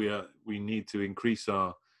we need to increase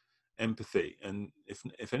our empathy, and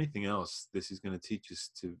if anything else, this is going to teach us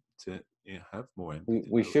to have more empathy.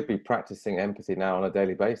 We should be practicing empathy now on a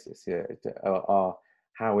daily basis. Yeah.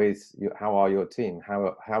 How are your team?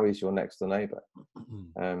 How is your next door neighbor?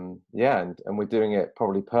 And we're doing it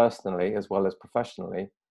probably personally as well as professionally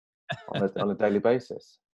on a daily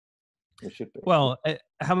basis. We should be. Well,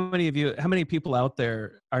 how many people out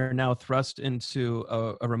there are now thrust into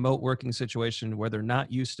a remote working situation where they're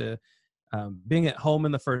not used to being at home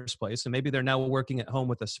in the first place, and maybe they're now working at home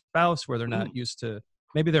with a spouse where they're not used to.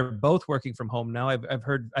 Maybe they're both working from home now. I've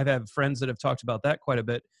had friends that have talked about that quite a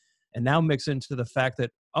bit, and now mix into the fact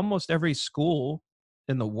that almost every school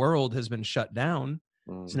in the world has been shut down.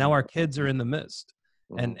 So now our kids are in the midst,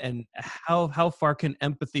 and how far can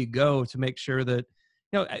empathy go to make sure that,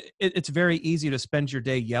 it's very easy to spend your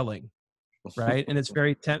day yelling, right? And it's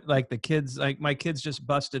very like the kids, like my kids just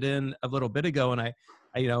busted in a little bit ago, and I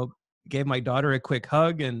gave my daughter a quick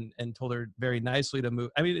hug and told her very nicely to move.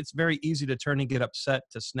 I mean, it's very easy to turn and get upset,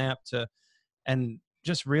 to snap, and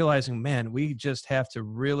just realizing, man, we just have to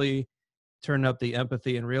really turn up the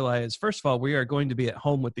empathy and realize, first of all, we are going to be at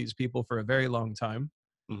home with these people for a very long time.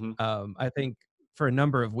 I think for a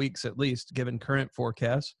number of weeks at least, given current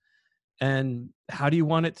forecasts. And how do you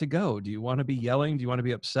want it to go? Do you want to be yelling? Do you want to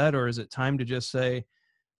be upset? Or is it time to just say,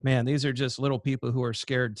 man, these are just little people who are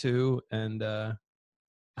scared too. And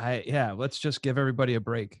let's just give everybody a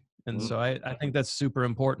break. And so I think that's super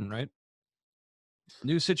important, right?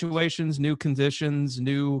 New situations, new conditions,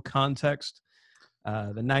 new context.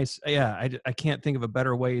 I can't think of a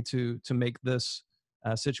better way to make this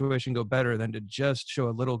situation go better than to just show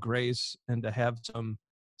a little grace and to have some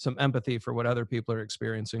empathy for what other people are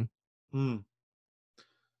experiencing.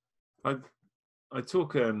 I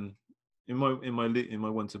talk in my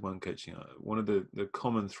one-to-one coaching. One of the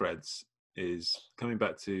common threads is coming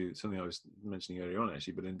back to something I was mentioning earlier on,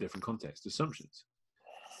 actually, but in a different context: assumptions.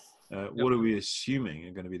 What are we assuming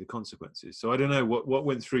are going to be the consequences? So I don't know what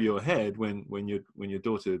went through your head when your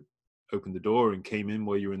daughter opened the door and came in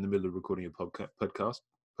while you were in the middle of recording a podcast.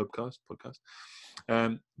 But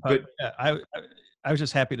I was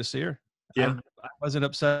just happy to see her. Yeah, I wasn't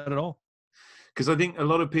upset at all. Because I think a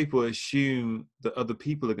lot of people assume that other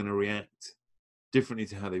people are going to react differently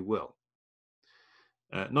to how they will.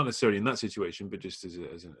 Not necessarily in that situation, but just as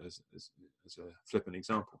a flippant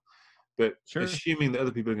example. But assuming that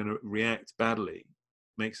other people are going to react badly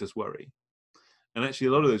makes us worry. And actually,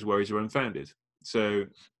 a lot of those worries are unfounded. So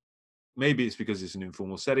maybe it's because it's an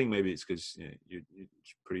informal setting. Maybe it's because you're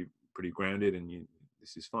pretty grounded and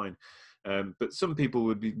this is fine. But some people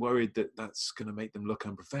would be worried that that's going to make them look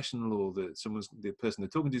unprofessional, or that the person they're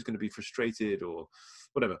talking to is going to be frustrated or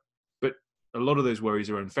whatever. But a lot of those worries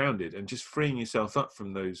are unfounded, and just freeing yourself up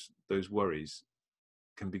from those worries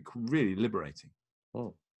can be really liberating.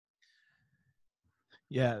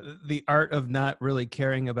 Yeah, the art of not really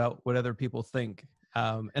caring about what other people think.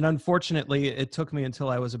 And unfortunately, it took me until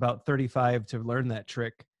I was about 35 to learn that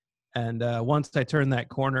trick. And once I turned that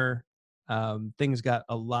corner, things got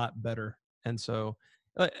a lot better. And so,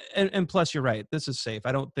 and plus, you're right. This is safe.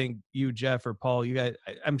 I don't think you, Jeff, or Paul, you guys,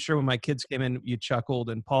 I'm sure when my kids came in, you chuckled.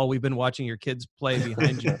 And Paul, we've been watching your kids play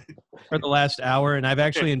behind you for the last hour, and I've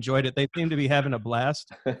actually enjoyed it. They seem to be having a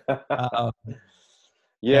blast.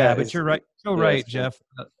 Yeah, but you're right. So right, Jeff.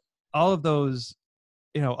 All of those,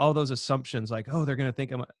 all those assumptions, like, oh, they're gonna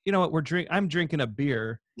think you know what, I'm drinking a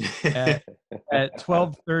beer at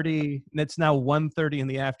 12:30, and it's now 1:30 in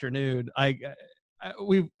the afternoon.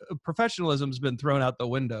 Professionalism's been thrown out the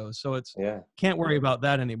window, so can't worry about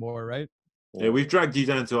that anymore, right? Yeah, we've dragged you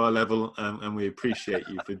down to our level, and we appreciate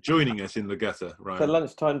you for joining us in the gutter, Ryan. It's a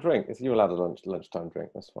lunchtime drink. If you're allowed a lunchtime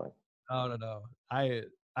drink, that's fine. Oh no.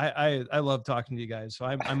 I love talking to you guys, so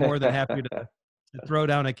I'm more than happy to throw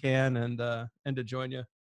down a can and to join you.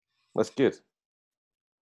 That's good.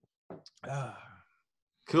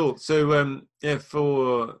 Cool. So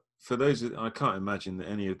for those I can't imagine that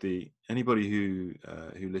anybody who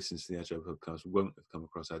listens to the Agile podcast won't have come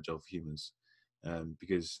across Agile for Humans,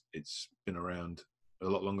 because it's been around a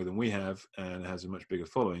lot longer than we have and has a much bigger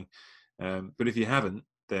following. But if you haven't,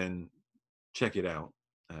 then check it out.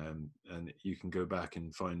 And you can go back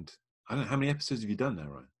and find, I don't know, how many episodes have you done now,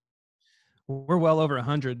 Ryan? We're well over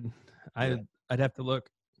 100. I'd have to look.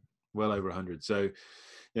 Well over 100. So,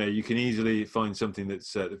 you can easily find something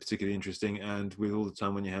that's particularly interesting. And with all the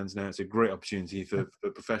time on your hands now, it's a great opportunity for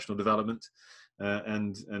professional development,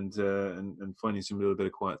 and finding some little bit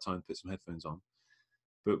of quiet time to put some headphones on.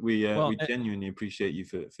 But we genuinely appreciate you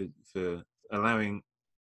for allowing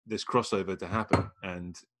this crossover to happen.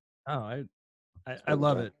 And I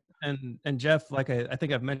love it. And Jeff, like I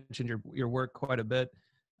think I've mentioned your work quite a bit.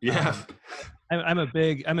 Yeah. I'm a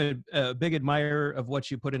big admirer of what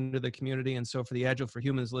you put into the community. And so for the Agile for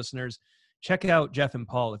Humans listeners, check out Jeff and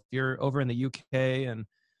Paul. If you're over in the UK, and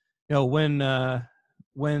when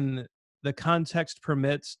the context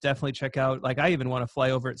permits, definitely check out, like, I even want to fly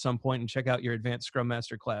over at some point and check out your advanced Scrum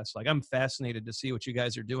Master class. Like, I'm fascinated to see what you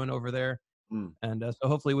guys are doing over there. And so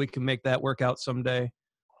hopefully we can make that work out someday.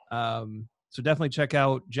 So definitely check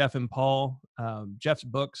out Jeff and Paul. Jeff's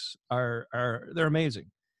books they're amazing.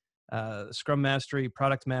 Scrum Mastery,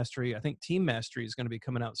 Product Mastery. I think Team Mastery is going to be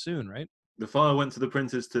coming out soon, right? The file went to the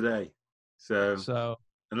printers today. So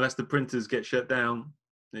unless the printers get shut down,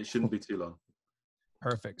 it shouldn't be too long.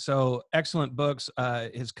 Perfect. So excellent books.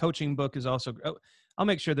 His coaching book is also, I'll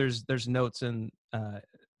make sure there's notes and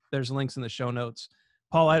there's links in the show notes.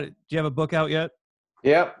 Paul, do you have a book out yet?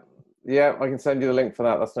 Yeah, I can send you the link for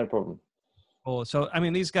that. That's no problem. Cool. So, I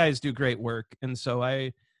mean, these guys do great work. And so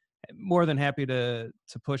I'm more than happy to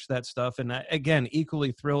push that stuff. And again,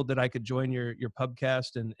 equally thrilled that I could join your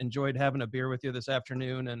Pubcast, and enjoyed having a beer with you this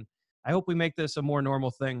afternoon. And I hope we make this a more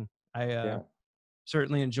normal thing. I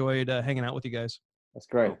certainly enjoyed hanging out with you guys. That's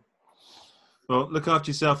great. Well, look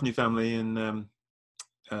after yourself and your family, and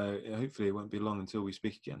hopefully it won't be long until we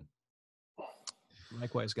speak again.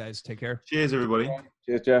 Likewise, guys. Take care. Cheers, everybody.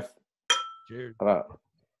 Cheers, Jeff. Cheers. Bye.